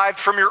have tithed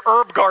from your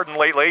herb garden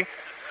lately.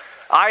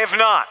 I have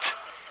not,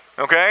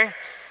 okay?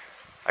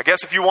 I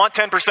guess if you want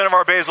 10% of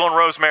our basil and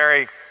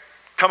rosemary,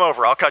 come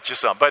over, I'll cut you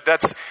some. But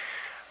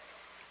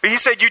he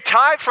said, you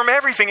tithe from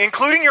everything,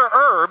 including your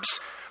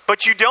herbs,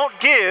 but you don't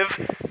give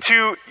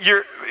to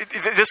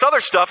this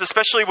other stuff,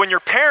 especially when your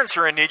parents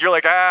are in need. You're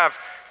like, I've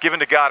given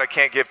to God, I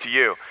can't give to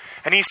you.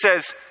 And he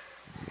says,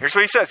 Here's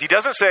what he says. He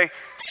doesn't say,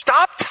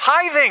 stop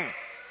tithing.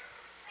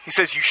 He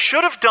says, you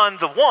should have done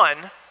the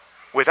one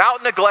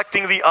without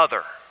neglecting the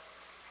other.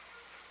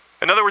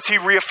 In other words, he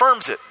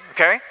reaffirms it,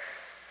 okay?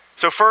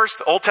 So first,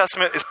 the Old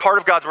Testament is part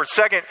of God's word.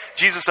 Second,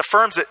 Jesus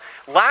affirms it.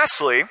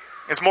 Lastly,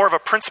 is more of a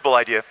principle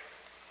idea.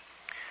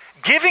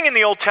 Giving in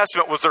the Old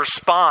Testament was a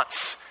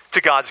response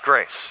to God's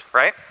grace,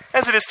 right?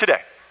 As it is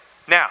today.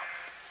 Now,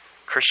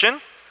 Christian,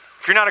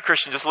 if you're not a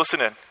Christian, just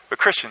listen in. But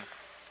Christian,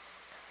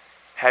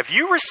 have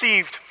you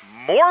received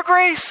more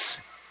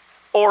grace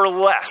or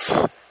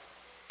less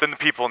than the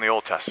people in the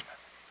Old Testament?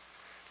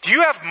 Do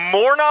you have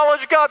more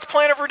knowledge of God's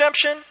plan of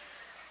redemption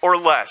or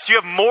less? Do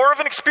you have more of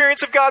an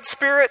experience of God's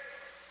Spirit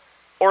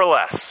or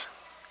less?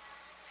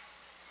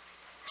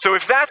 So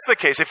if that's the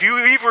case, if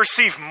you've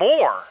received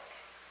more,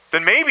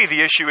 then maybe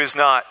the issue is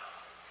not,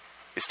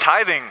 is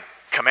tithing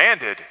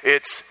commanded?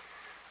 It's,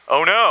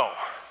 oh no,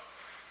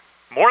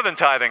 more than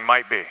tithing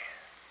might be.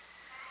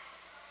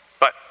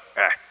 But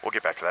we'll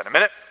get back to that in a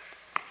minute.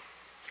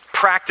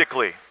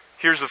 Practically,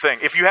 here's the thing.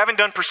 If you haven't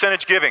done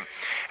percentage giving,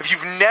 if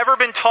you've never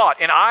been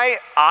taught, and I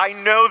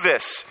know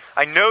this.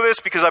 I know this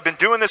because I've been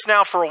doing this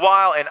now for a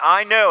while, and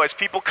I know as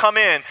people come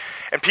in,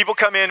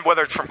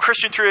 whether it's from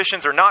Christian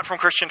traditions or not from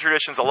Christian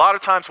traditions, a lot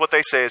of times what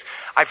they say is,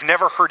 I've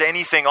never heard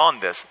anything on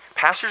this.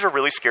 Pastors are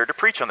really scared to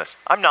preach on this.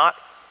 I'm not.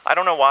 I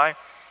don't know why.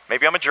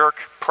 Maybe I'm a jerk.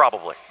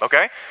 Probably.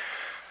 Okay?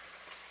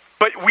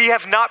 But we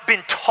have not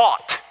been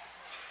taught.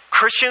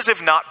 Christians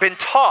have not been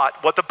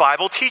taught what the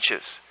Bible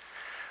teaches.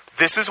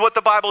 This is what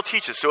the Bible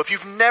teaches. So if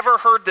you've never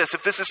heard this,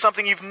 if this is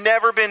something you've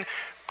never been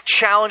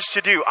challenged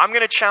to do, I'm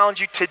going to challenge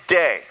you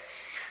today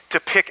to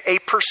pick a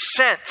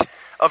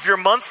 % of your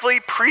monthly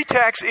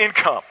pre-tax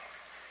income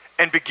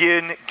and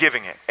begin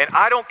giving it. And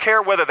I don't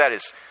care whether that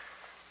is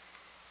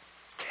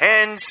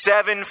 10,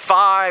 7,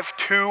 5,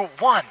 2,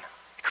 1.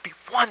 It could be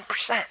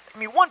 1%. I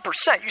mean,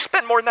 1%. You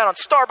spend more than that on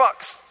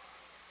Starbucks.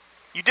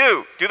 You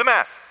do. Do the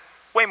math.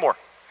 Way more.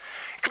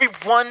 It could be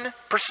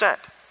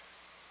 1%.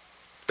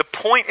 The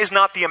point is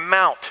not the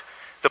amount.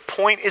 The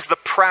point is the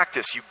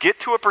practice. You get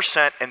to a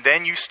 % and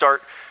then you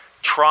start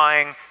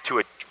trying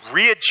to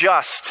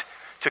readjust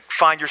to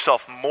find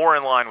yourself more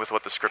in line with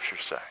what the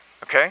scriptures say.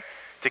 Okay?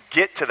 To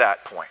get to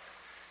that point.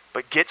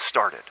 But get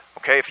started.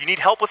 Okay? If you need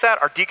help with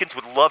that, our deacons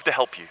would love to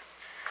help you.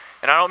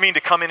 And I don't mean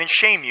to come in and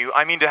shame you.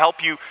 I mean to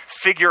help you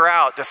figure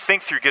out, to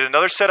think through, get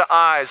another set of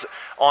eyes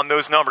on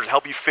those numbers,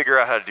 help you figure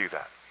out how to do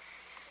that.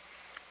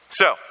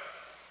 So,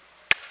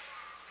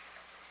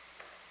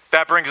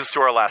 that brings us to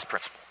our last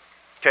principle,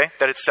 okay?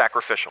 That it's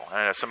sacrificial. And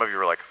I know some of you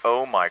are like,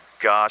 oh my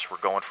gosh, we're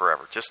going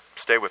forever. Just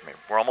stay with me.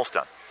 We're almost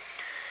done.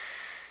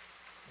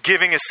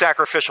 Giving is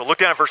sacrificial. Look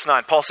down at verse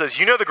 9. Paul says,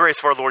 you know the grace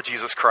of our Lord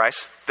Jesus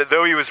Christ, that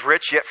though he was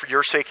rich, yet for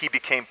your sake he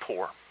became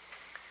poor.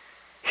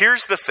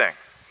 Here's the thing.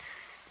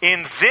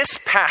 In this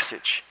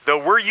passage,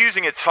 though we're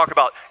using it to talk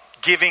about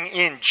giving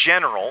in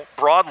general,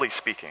 broadly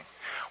speaking,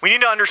 we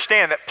need to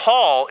understand that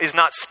Paul is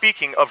not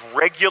speaking of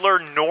regular,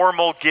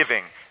 normal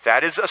giving.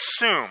 That is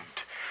assumed.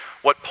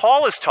 What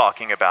Paul is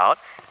talking about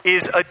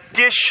is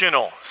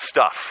additional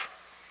stuff.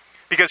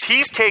 Because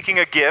he's taking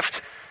a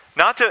gift,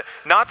 not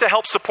to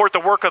help support the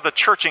work of the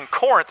church in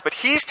Corinth, but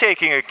he's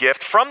taking a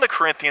gift from the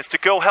Corinthians to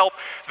go help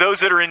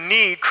those that are in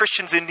need,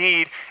 Christians in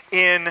need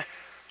in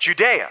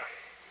Judea.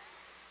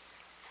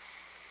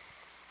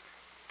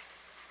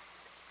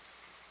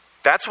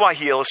 That's why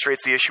he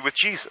illustrates the issue with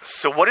Jesus.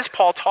 So what is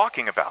Paul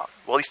talking about?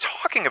 Well, he's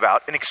talking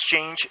about an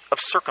exchange of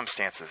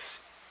circumstances.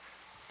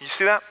 You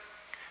see that?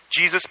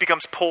 Jesus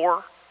becomes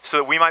poor so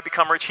that we might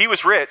become rich. He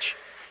was rich.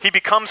 He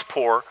becomes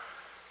poor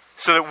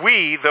so that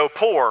we, though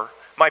poor,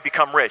 might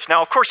become rich.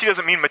 Now, of course, he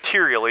doesn't mean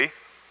materially.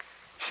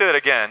 Say that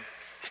again.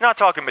 He's not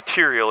talking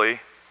materially.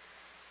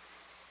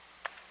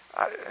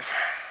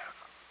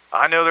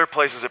 I know there are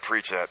places that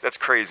preach that. That's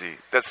crazy.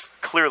 That's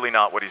clearly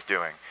not what he's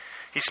doing.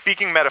 He's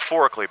speaking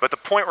metaphorically, but the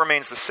point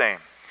remains the same.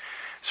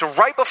 So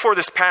right before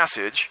this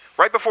passage,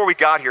 right before we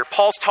got here,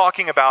 Paul's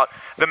talking about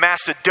the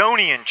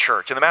Macedonian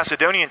church. And the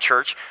Macedonian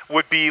church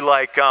would be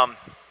like, it's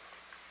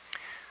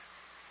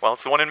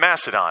the one in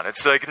Macedon.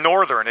 It's like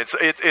northern.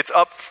 It's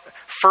up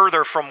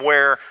further from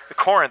where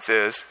Corinth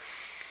is.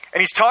 And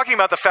he's talking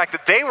about the fact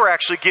that they were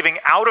actually giving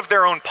out of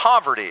their own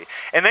poverty.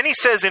 And then he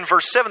says in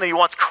verse 7 that he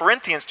wants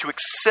Corinthians to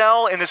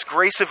excel in this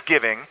grace of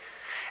giving.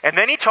 And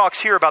then he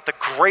talks here about the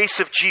grace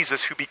of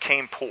Jesus who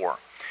became poor.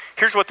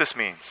 Here's what this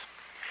means.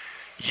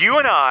 You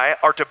and I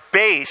are to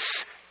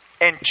base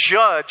and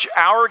judge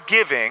our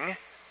giving,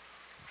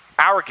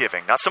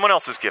 not someone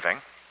else's giving,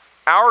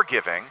 our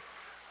giving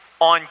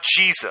on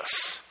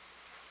Jesus.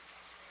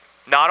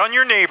 Not on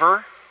your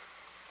neighbor,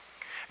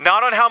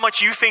 not on how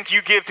much you think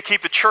you give to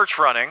keep the church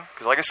running,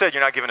 because like I said,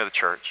 you're not giving to the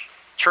church.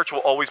 Church will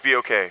always be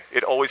okay.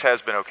 It always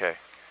has been okay.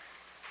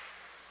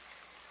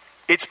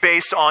 It's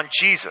based on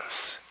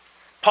Jesus.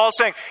 Paul's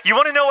saying, you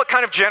want to know what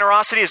kind of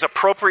generosity is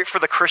appropriate for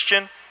the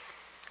Christian?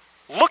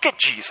 Look at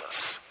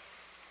Jesus.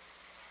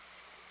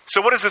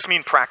 So what does this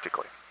mean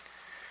practically?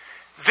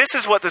 This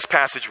is what this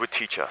passage would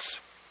teach us.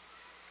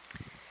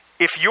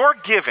 If you're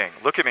giving,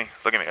 look at me.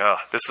 Oh,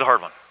 this is a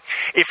hard one.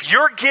 If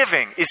your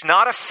giving is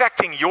not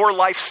affecting your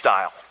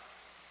lifestyle,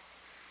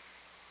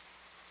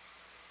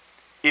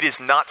 it is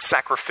not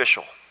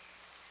sacrificial.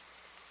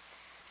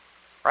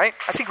 Right?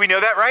 I think we know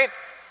that, right?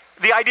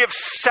 The idea of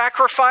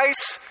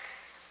sacrifice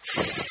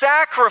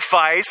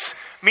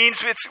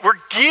means we're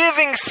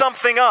giving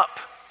something up.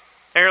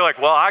 And you're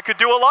like, well, I could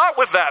do a lot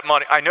with that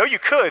money. I know you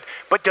could,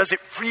 but does it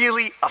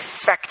really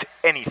affect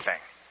anything?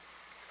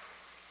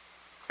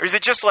 Or is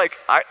it just like,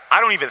 I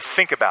don't even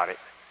think about it.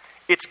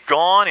 It's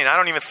gone and I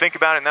don't even think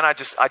about it, and then I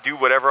do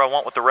whatever I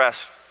want with the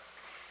rest.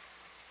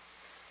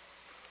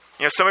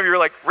 You know, some of you are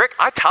like, Rick,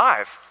 I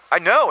tithe. I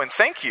know, and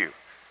thank you.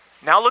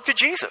 Now look to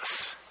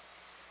Jesus.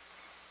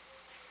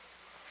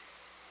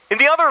 In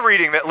the other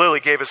reading that Lily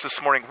gave us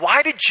this morning,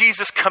 why did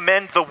Jesus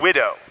commend the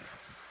widow?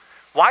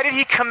 Why did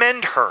he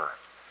commend her?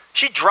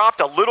 She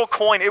dropped a little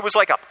coin. It was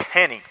like a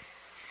penny.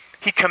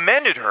 He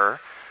commended her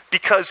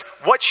because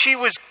what she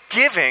was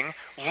giving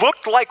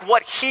looked like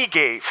what he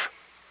gave.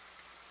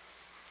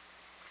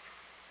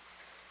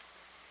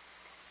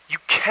 You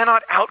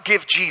cannot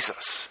outgive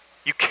Jesus.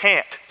 You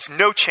can't. There's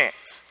no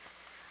chance.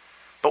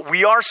 But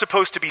we are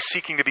supposed to be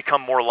seeking to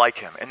become more like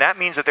him. And that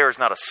means that there is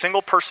not a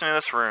single person in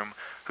this room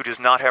who does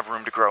not have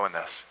room to grow in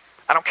this.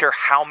 I don't care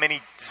how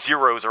many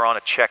zeros are on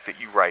a check that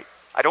you write.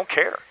 I don't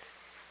care.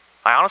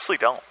 I honestly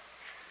don't.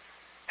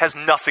 Has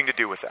nothing to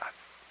do with that.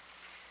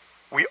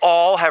 We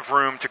all have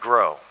room to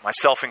grow,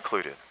 myself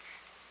included.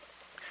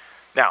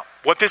 Now,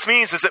 what this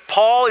means is that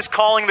Paul is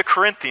calling the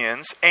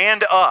Corinthians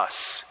and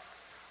us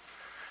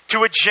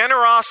to a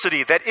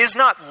generosity that is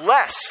not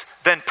less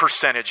than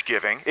percentage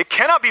giving. It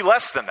cannot be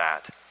less than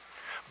that,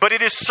 but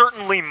it is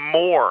certainly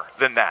more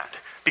than that,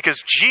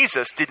 because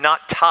Jesus did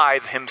not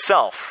tithe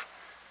himself.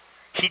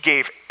 He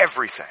gave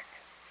everything.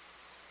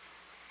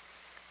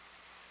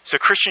 So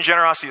Christian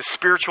generosity is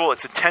spiritual,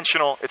 it's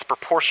intentional, it's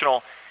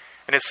proportional,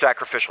 and it's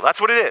sacrificial. That's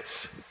what it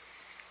is.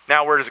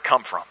 Now, where does it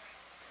come from?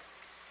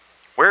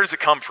 Where does it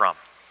come from?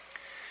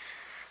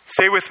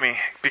 Stay with me,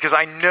 because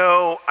I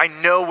know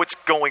what's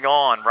going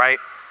on, right?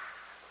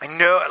 I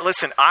know,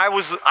 listen, I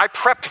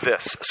prepped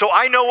this. So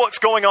I know what's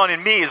going on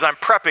in me as I'm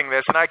prepping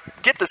this, and I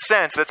get the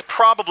sense that's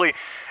probably,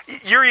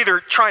 you're either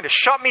trying to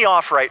shut me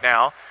off right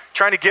now,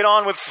 trying to get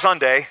on with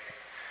Sunday,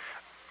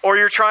 or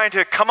you're trying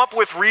to come up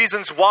with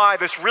reasons why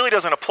this really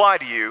doesn't apply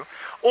to you,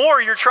 or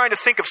you're trying to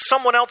think of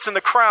someone else in the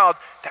crowd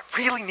that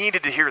really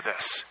needed to hear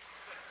this.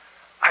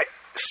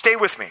 Stay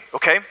with me,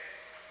 okay?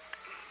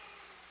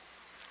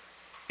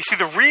 You see,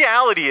 the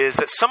reality is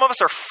that some of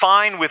us are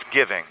fine with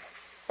giving.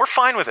 We're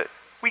fine with it.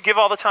 We give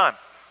all the time.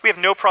 We have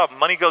no problem.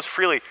 Money goes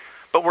freely.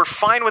 But we're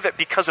fine with it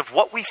because of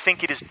what we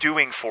think it is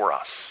doing for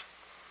us.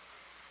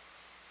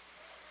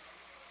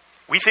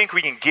 We think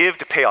we can give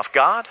to pay off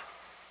God.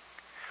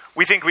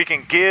 We think we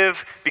can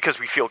give because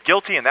we feel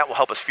guilty and that will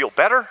help us feel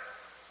better.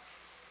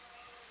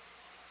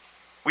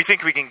 We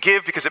think we can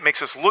give because it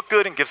makes us look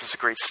good and gives us a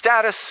great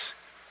status.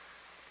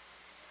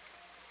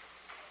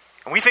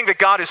 And we think that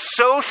God is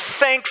so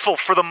thankful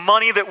for the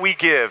money that we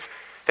give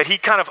that he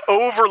kind of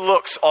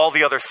overlooks all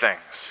the other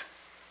things.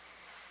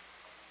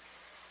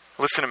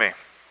 Listen to me.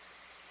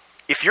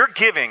 If your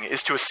giving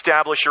is to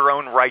establish your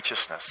own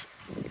righteousness,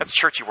 that's a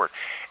churchy word.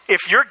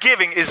 If your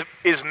giving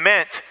is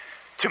meant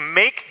to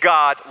make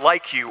God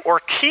like you or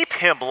keep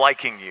him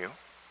liking you,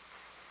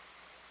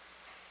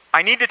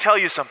 I need to tell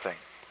you something.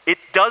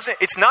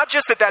 It's not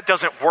just that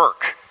doesn't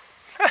work.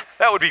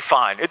 That would be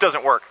fine. It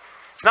doesn't work.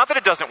 It's not that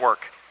it doesn't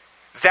work.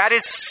 That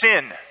is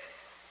sin.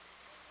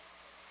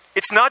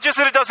 It's not just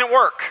that it doesn't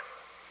work,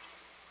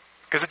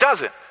 because it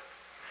doesn't.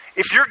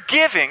 If your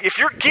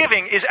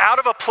giving is out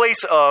of a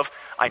place of,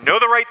 I know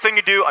the right thing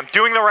to do, I'm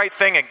doing the right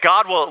thing, and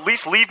God will at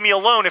least leave me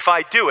alone if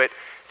I do it,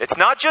 it's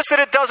not just that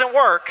it doesn't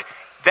work,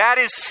 that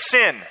is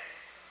sin.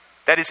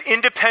 That is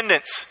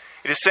independence.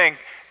 It is saying,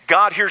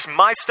 God, here's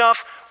my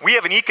stuff, we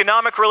have an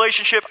economic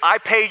relationship, I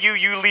pay you,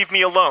 you leave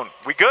me alone.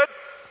 We good?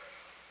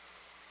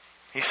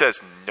 He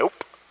says, nope.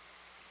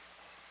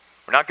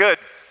 We're not good.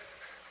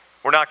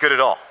 We're not good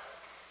at all.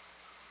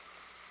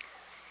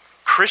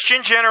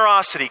 Christian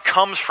generosity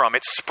comes from,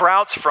 it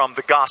sprouts from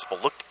the gospel.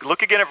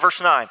 Look again at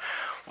verse 9.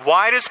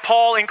 Why does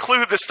Paul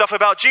include this stuff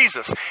about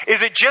Jesus?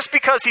 Is it just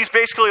because he's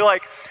basically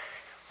like,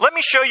 let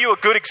me show you a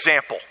good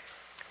example.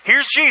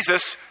 Here's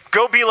Jesus,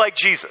 go be like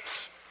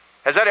Jesus.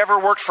 Has that ever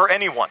worked for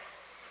anyone?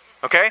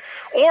 Okay?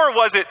 Or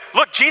was it,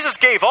 look, Jesus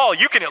gave all,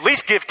 you can at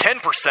least give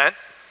 10%.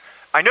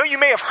 I know you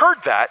may have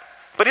heard that,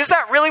 but is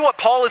that really what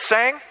Paul is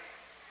saying?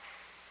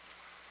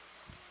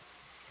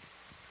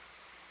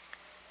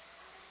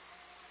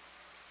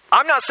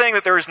 I'm not saying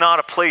that there is not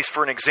a place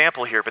for an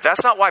example here, but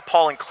that's not why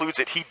Paul includes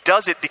it. He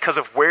does it because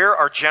of where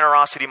our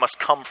generosity must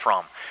come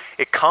from.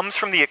 It comes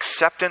from the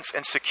acceptance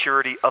and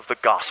security of the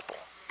gospel.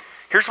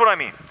 Here's what I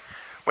mean.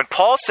 When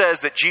Paul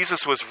says that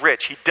Jesus was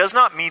rich, he does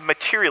not mean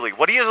materially.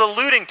 What he is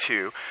alluding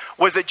to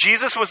was that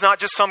Jesus was not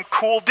just some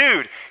cool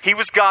dude. He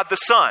was God the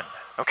Son,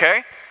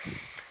 okay?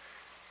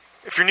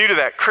 If you're new to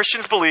that,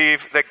 Christians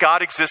believe that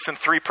God exists in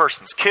three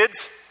persons.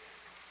 Kids,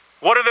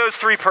 what are those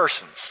three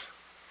persons?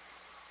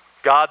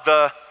 God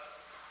the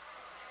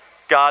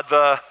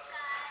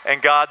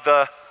and God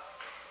the...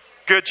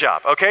 Good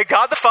job, okay?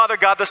 God the Father,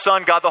 God the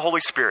Son, God the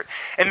Holy Spirit.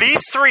 And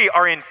these three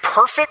are in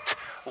perfect,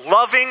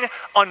 loving,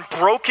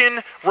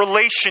 unbroken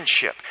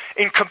relationship,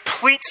 in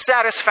complete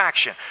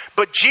satisfaction.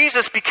 But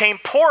Jesus became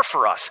poor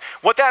for us.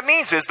 What that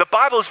means is the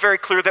Bible is very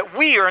clear that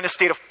we are in a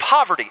state of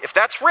poverty. If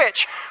that's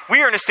rich,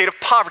 we are in a state of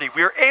poverty.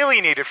 We are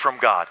alienated from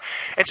God.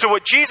 And so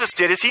what Jesus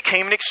did is he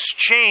came and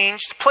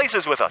exchanged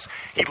places with us.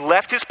 He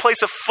left his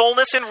place of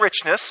fullness and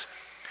richness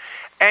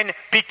and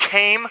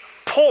became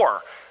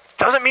poor.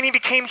 Doesn't mean he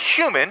became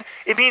human.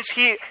 It means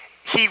he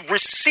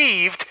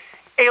received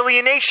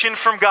alienation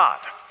from God.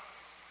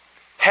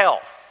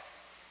 Hell.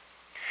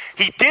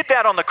 He did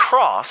that on the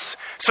cross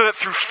so that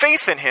through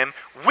faith in him,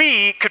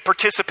 we could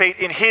participate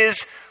in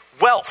his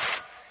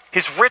wealth,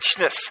 his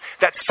richness,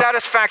 that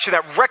satisfaction,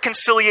 that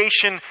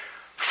reconciliation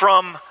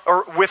from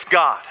or with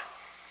God.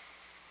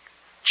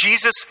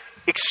 Jesus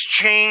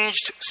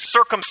exchanged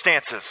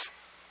circumstances.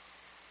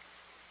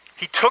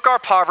 He took our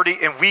poverty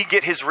and we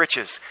get his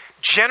riches.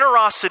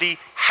 Generosity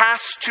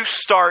has to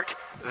start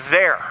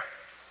there.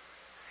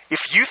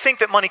 If you think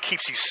that money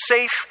keeps you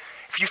safe,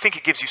 if you think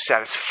it gives you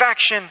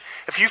satisfaction,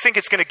 if you think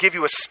it's going to give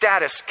you a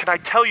status, can I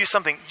tell you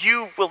something?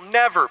 You will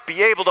never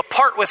be able to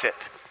part with it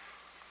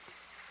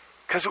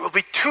because it will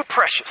be too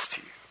precious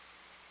to you.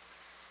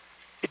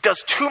 It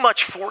does too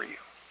much for you.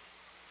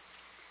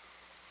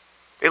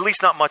 At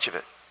least not much of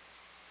it.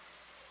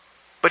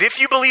 But if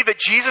you believe that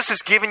Jesus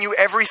has given you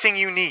everything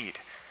you need,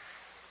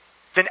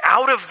 then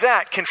out of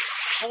that can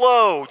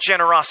flow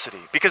generosity.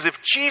 Because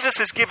if Jesus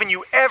has given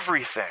you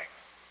everything,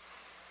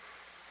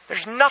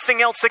 there's nothing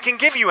else that can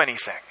give you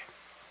anything.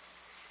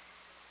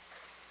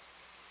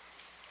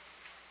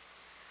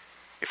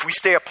 If we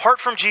stay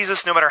apart from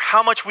Jesus, no matter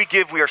how much we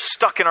give, we are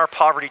stuck in our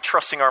poverty,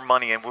 trusting our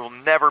money, and we'll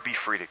never be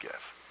free to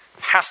give.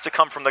 It has to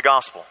come from the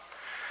gospel.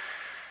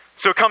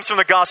 So it comes from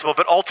the gospel,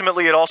 but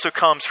ultimately it also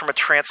comes from a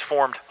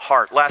transformed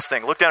heart. Last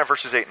thing, look down at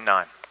verses 8 and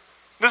 9.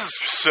 This is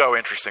so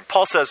interesting.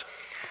 Paul says,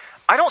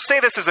 I don't say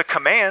this as a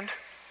command,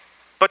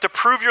 but to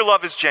prove your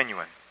love is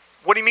genuine.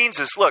 What he means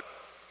is, look,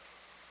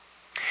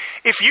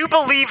 if you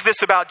believe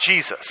this about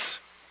Jesus,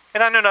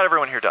 and I know not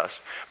everyone here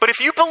does, but if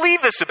you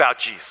believe this about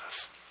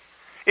Jesus,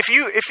 if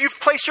you've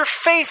placed your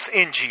faith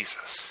in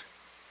Jesus,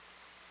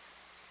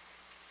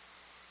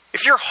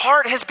 if your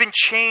heart has been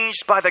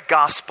changed by the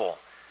gospel,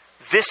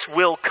 this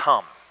will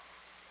come.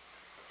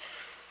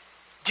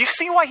 Do you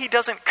see why he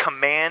doesn't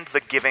command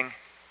the giving?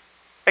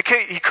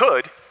 Okay, he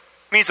could.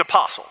 I mean, he's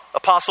apostle.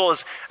 Apostle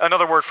is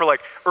another word for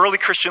like early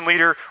Christian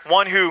leader,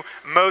 one who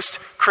most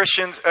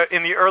Christians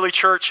in the early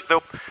church,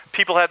 though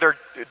people had their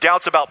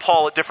doubts about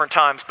Paul at different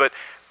times, but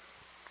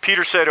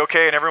Peter said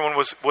okay and everyone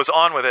was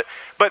on with it.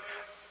 But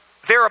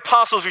they're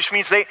apostles, which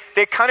means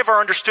they kind of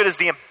are understood as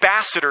the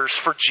ambassadors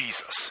for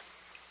Jesus.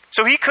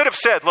 So he could have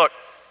said, look,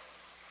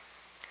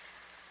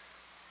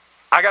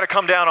 I got to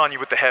come down on you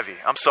with the heavy.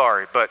 I'm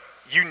sorry, but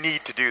you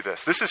need to do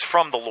this. This is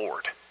from the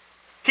Lord.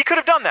 He could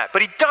have done that,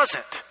 but he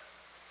doesn't.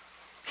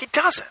 He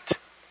doesn't.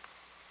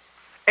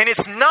 And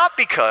it's not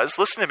because,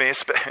 listen to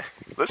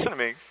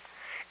me,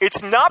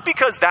 it's not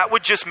because that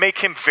would just make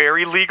him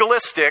very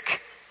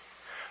legalistic,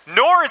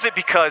 nor is it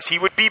because he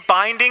would be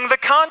binding the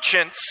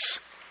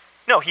conscience.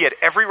 No, he had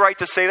every right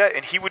to say that,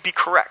 and he would be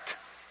correct.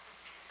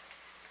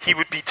 He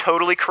would be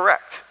totally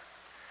correct.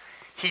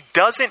 He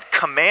doesn't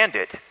command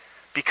it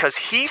because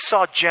he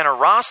saw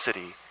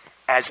generosity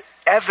as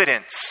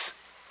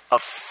evidence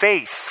of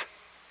faith.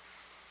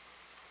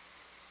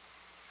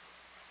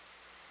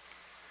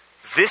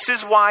 This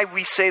is why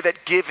we say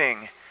that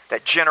giving,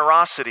 that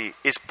generosity,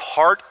 is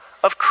part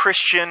of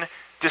Christian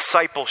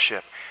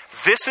discipleship.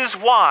 This is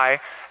why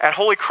at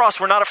Holy Cross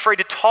we're not afraid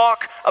to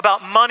talk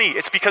about money.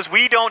 It's because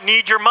we don't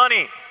need your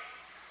money.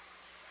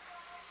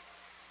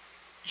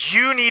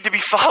 You need to be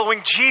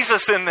following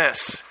Jesus in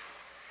this.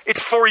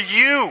 It's for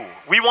you.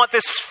 We want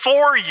this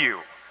for you,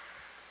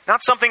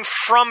 not something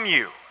from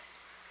you.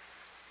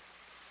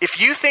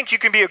 If you think you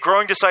can be a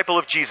growing disciple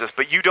of Jesus,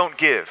 but you don't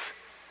give,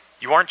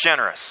 you aren't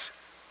generous.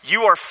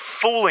 You are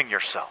fooling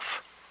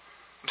yourself.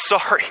 I'm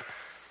sorry.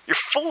 You're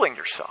fooling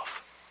yourself.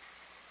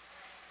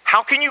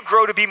 How can you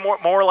grow to be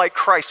more like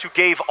Christ who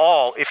gave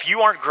all if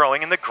you aren't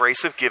growing in the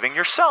grace of giving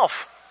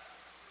yourself?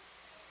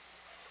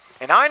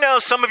 And I know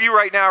some of you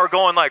right now are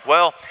going like,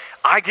 well,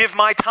 I give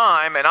my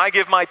time and I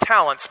give my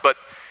talents, but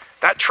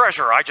that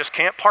treasure I just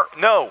can't part.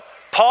 No,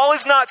 Paul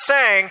is not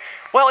saying,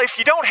 well, if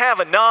you don't have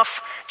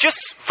enough,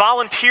 just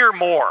volunteer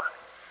more.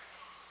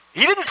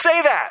 He didn't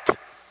say that.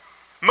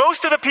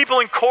 Most of the people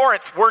in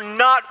Corinth were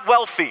not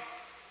wealthy.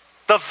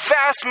 The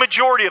vast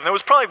majority of them, there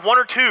was probably one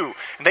or two,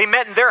 and they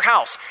met in their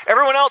house.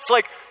 Everyone else,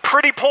 like,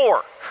 pretty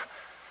poor.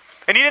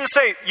 And he didn't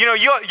say,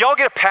 y'all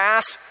get a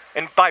pass,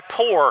 and by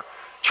poor,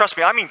 trust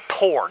me, I mean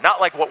poor, not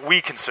like what we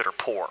consider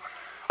poor.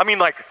 I mean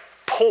like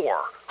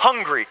poor,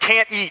 hungry,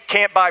 can't eat,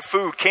 can't buy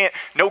food,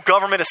 no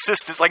government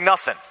assistance, like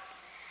nothing.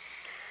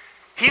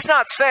 He's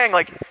not saying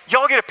like,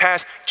 y'all get a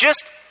pass,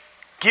 just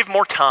give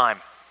more time,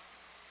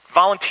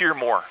 volunteer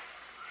more.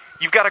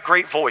 You've got a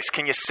great voice.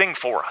 Can you sing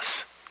for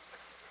us?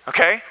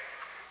 Okay?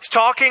 He's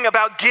talking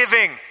about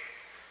giving.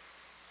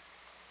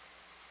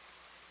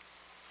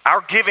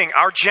 Our giving,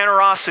 our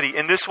generosity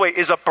in this way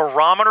is a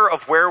barometer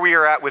of where we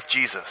are at with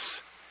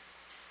Jesus.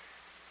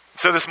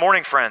 So this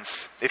morning,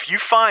 friends, if you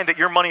find that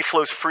your money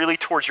flows freely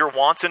towards your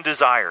wants and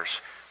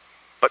desires,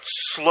 but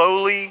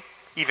slowly,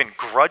 even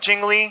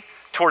grudgingly,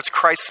 towards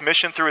Christ's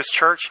mission through his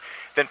church,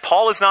 then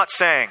Paul is not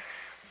saying,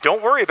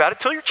 don't worry about it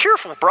till you're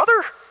cheerful, brother.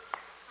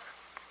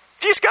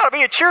 You just got to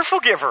be a cheerful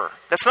giver.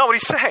 That's not what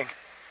he's saying.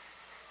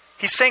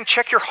 He's saying,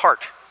 check your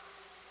heart.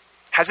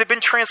 Has it been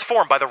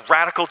transformed by the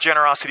radical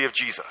generosity of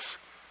Jesus?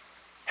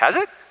 Has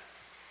it?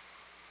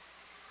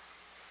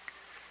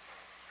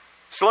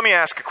 So let me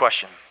ask a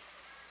question.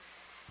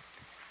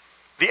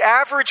 The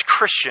average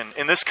Christian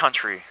in this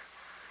country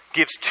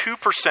gives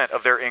 2%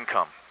 of their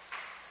income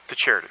to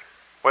charity,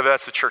 whether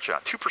that's the church or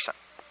not. 2%.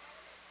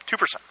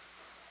 2%.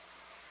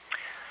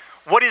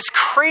 What is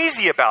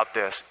crazy about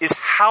this is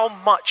how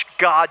much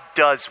God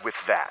does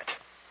with that.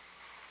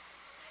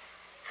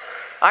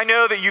 I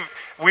know that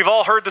we've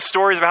all heard the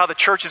stories about how the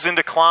church is in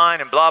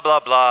decline and blah, blah,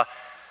 blah.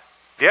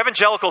 The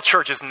evangelical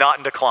church is not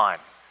in decline.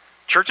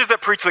 Churches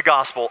that preach the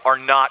gospel are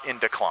not in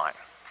decline.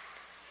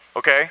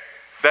 Okay?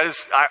 That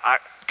is, I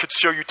could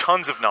show you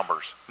tons of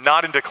numbers.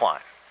 Not in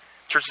decline.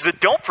 Churches that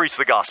don't preach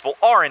the gospel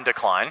are in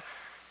decline.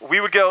 We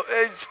would go,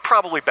 it's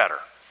probably better.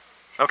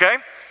 Okay?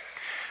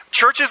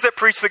 Churches that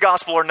preach the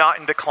gospel are not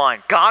in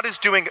decline. God is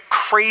doing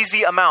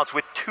crazy amounts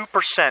with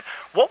 2%.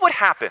 What would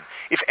happen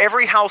if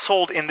every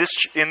household in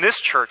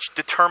this church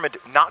determined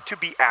not to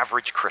be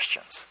average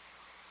Christians?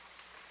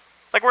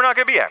 Like, we're not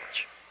going to be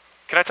average.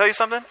 Can I tell you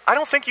something? I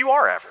don't think you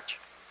are average.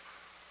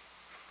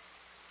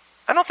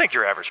 I don't think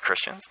you're average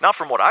Christians. Not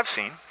from what I've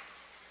seen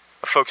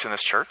of folks in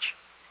this church.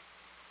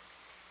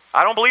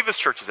 I don't believe this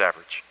church is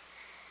average.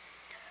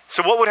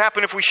 So what would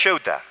happen if we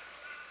showed that?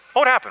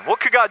 What would happen? What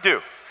could God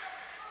do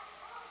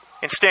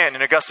in Stanton,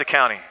 in Augusta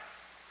County?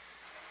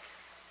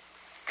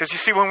 Because you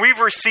see, when we've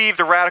received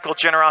the radical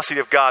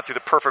generosity of God through the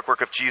perfect work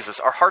of Jesus,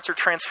 our hearts are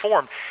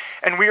transformed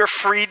and we are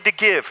freed to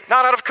give.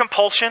 Not out of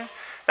compulsion,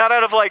 not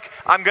out of like,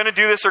 I'm going to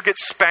do this or get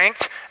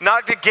spanked,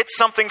 not to get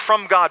something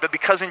from God, but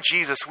because in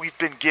Jesus we've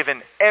been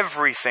given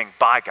everything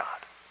by God.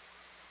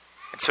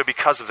 And so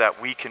because of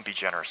that, we can be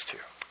generous too.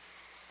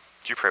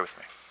 Would you pray with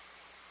me?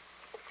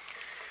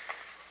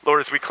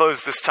 Lord, as we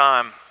close this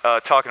time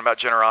talking about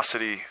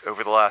generosity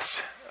over the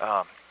last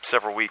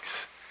several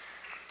weeks,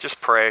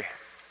 just pray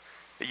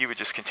that you would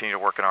just continue to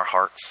work in our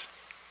hearts.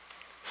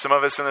 Some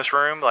of us in this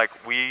room, like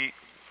we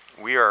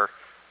are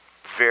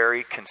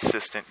very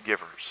consistent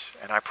givers.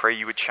 And I pray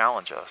you would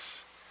challenge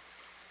us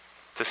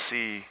to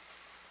see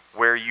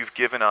where you've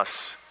given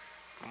us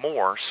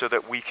more so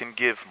that we can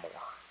give more.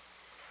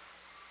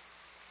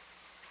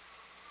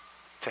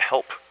 To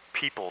help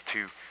people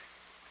to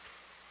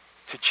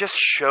just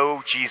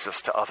show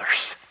Jesus to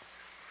others.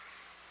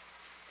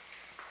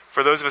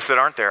 For those of us that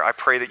aren't there, I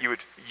pray that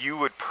you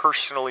would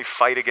personally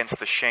fight against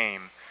the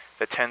shame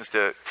that tends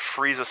to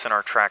freeze us in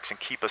our tracks and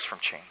keep us from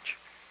change.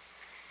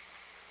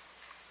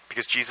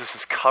 Because Jesus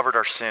has covered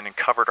our sin and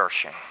covered our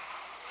shame.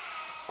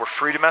 We're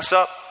free to mess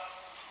up,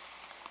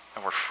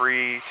 and we're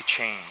free to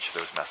change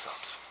those mess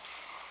ups.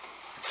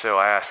 And so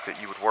I ask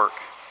that you would work.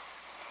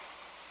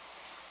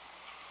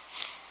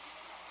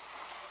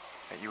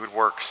 That you would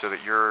work so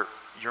that your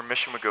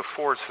mission would go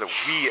forward, so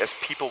that we as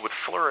people would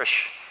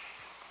flourish.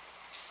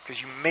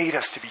 Because you made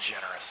us to be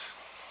generous.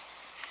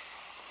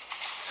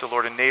 So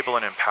Lord, enable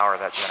and empower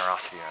that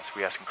generosity in us.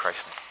 We ask in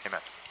Christ's name.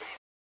 Amen.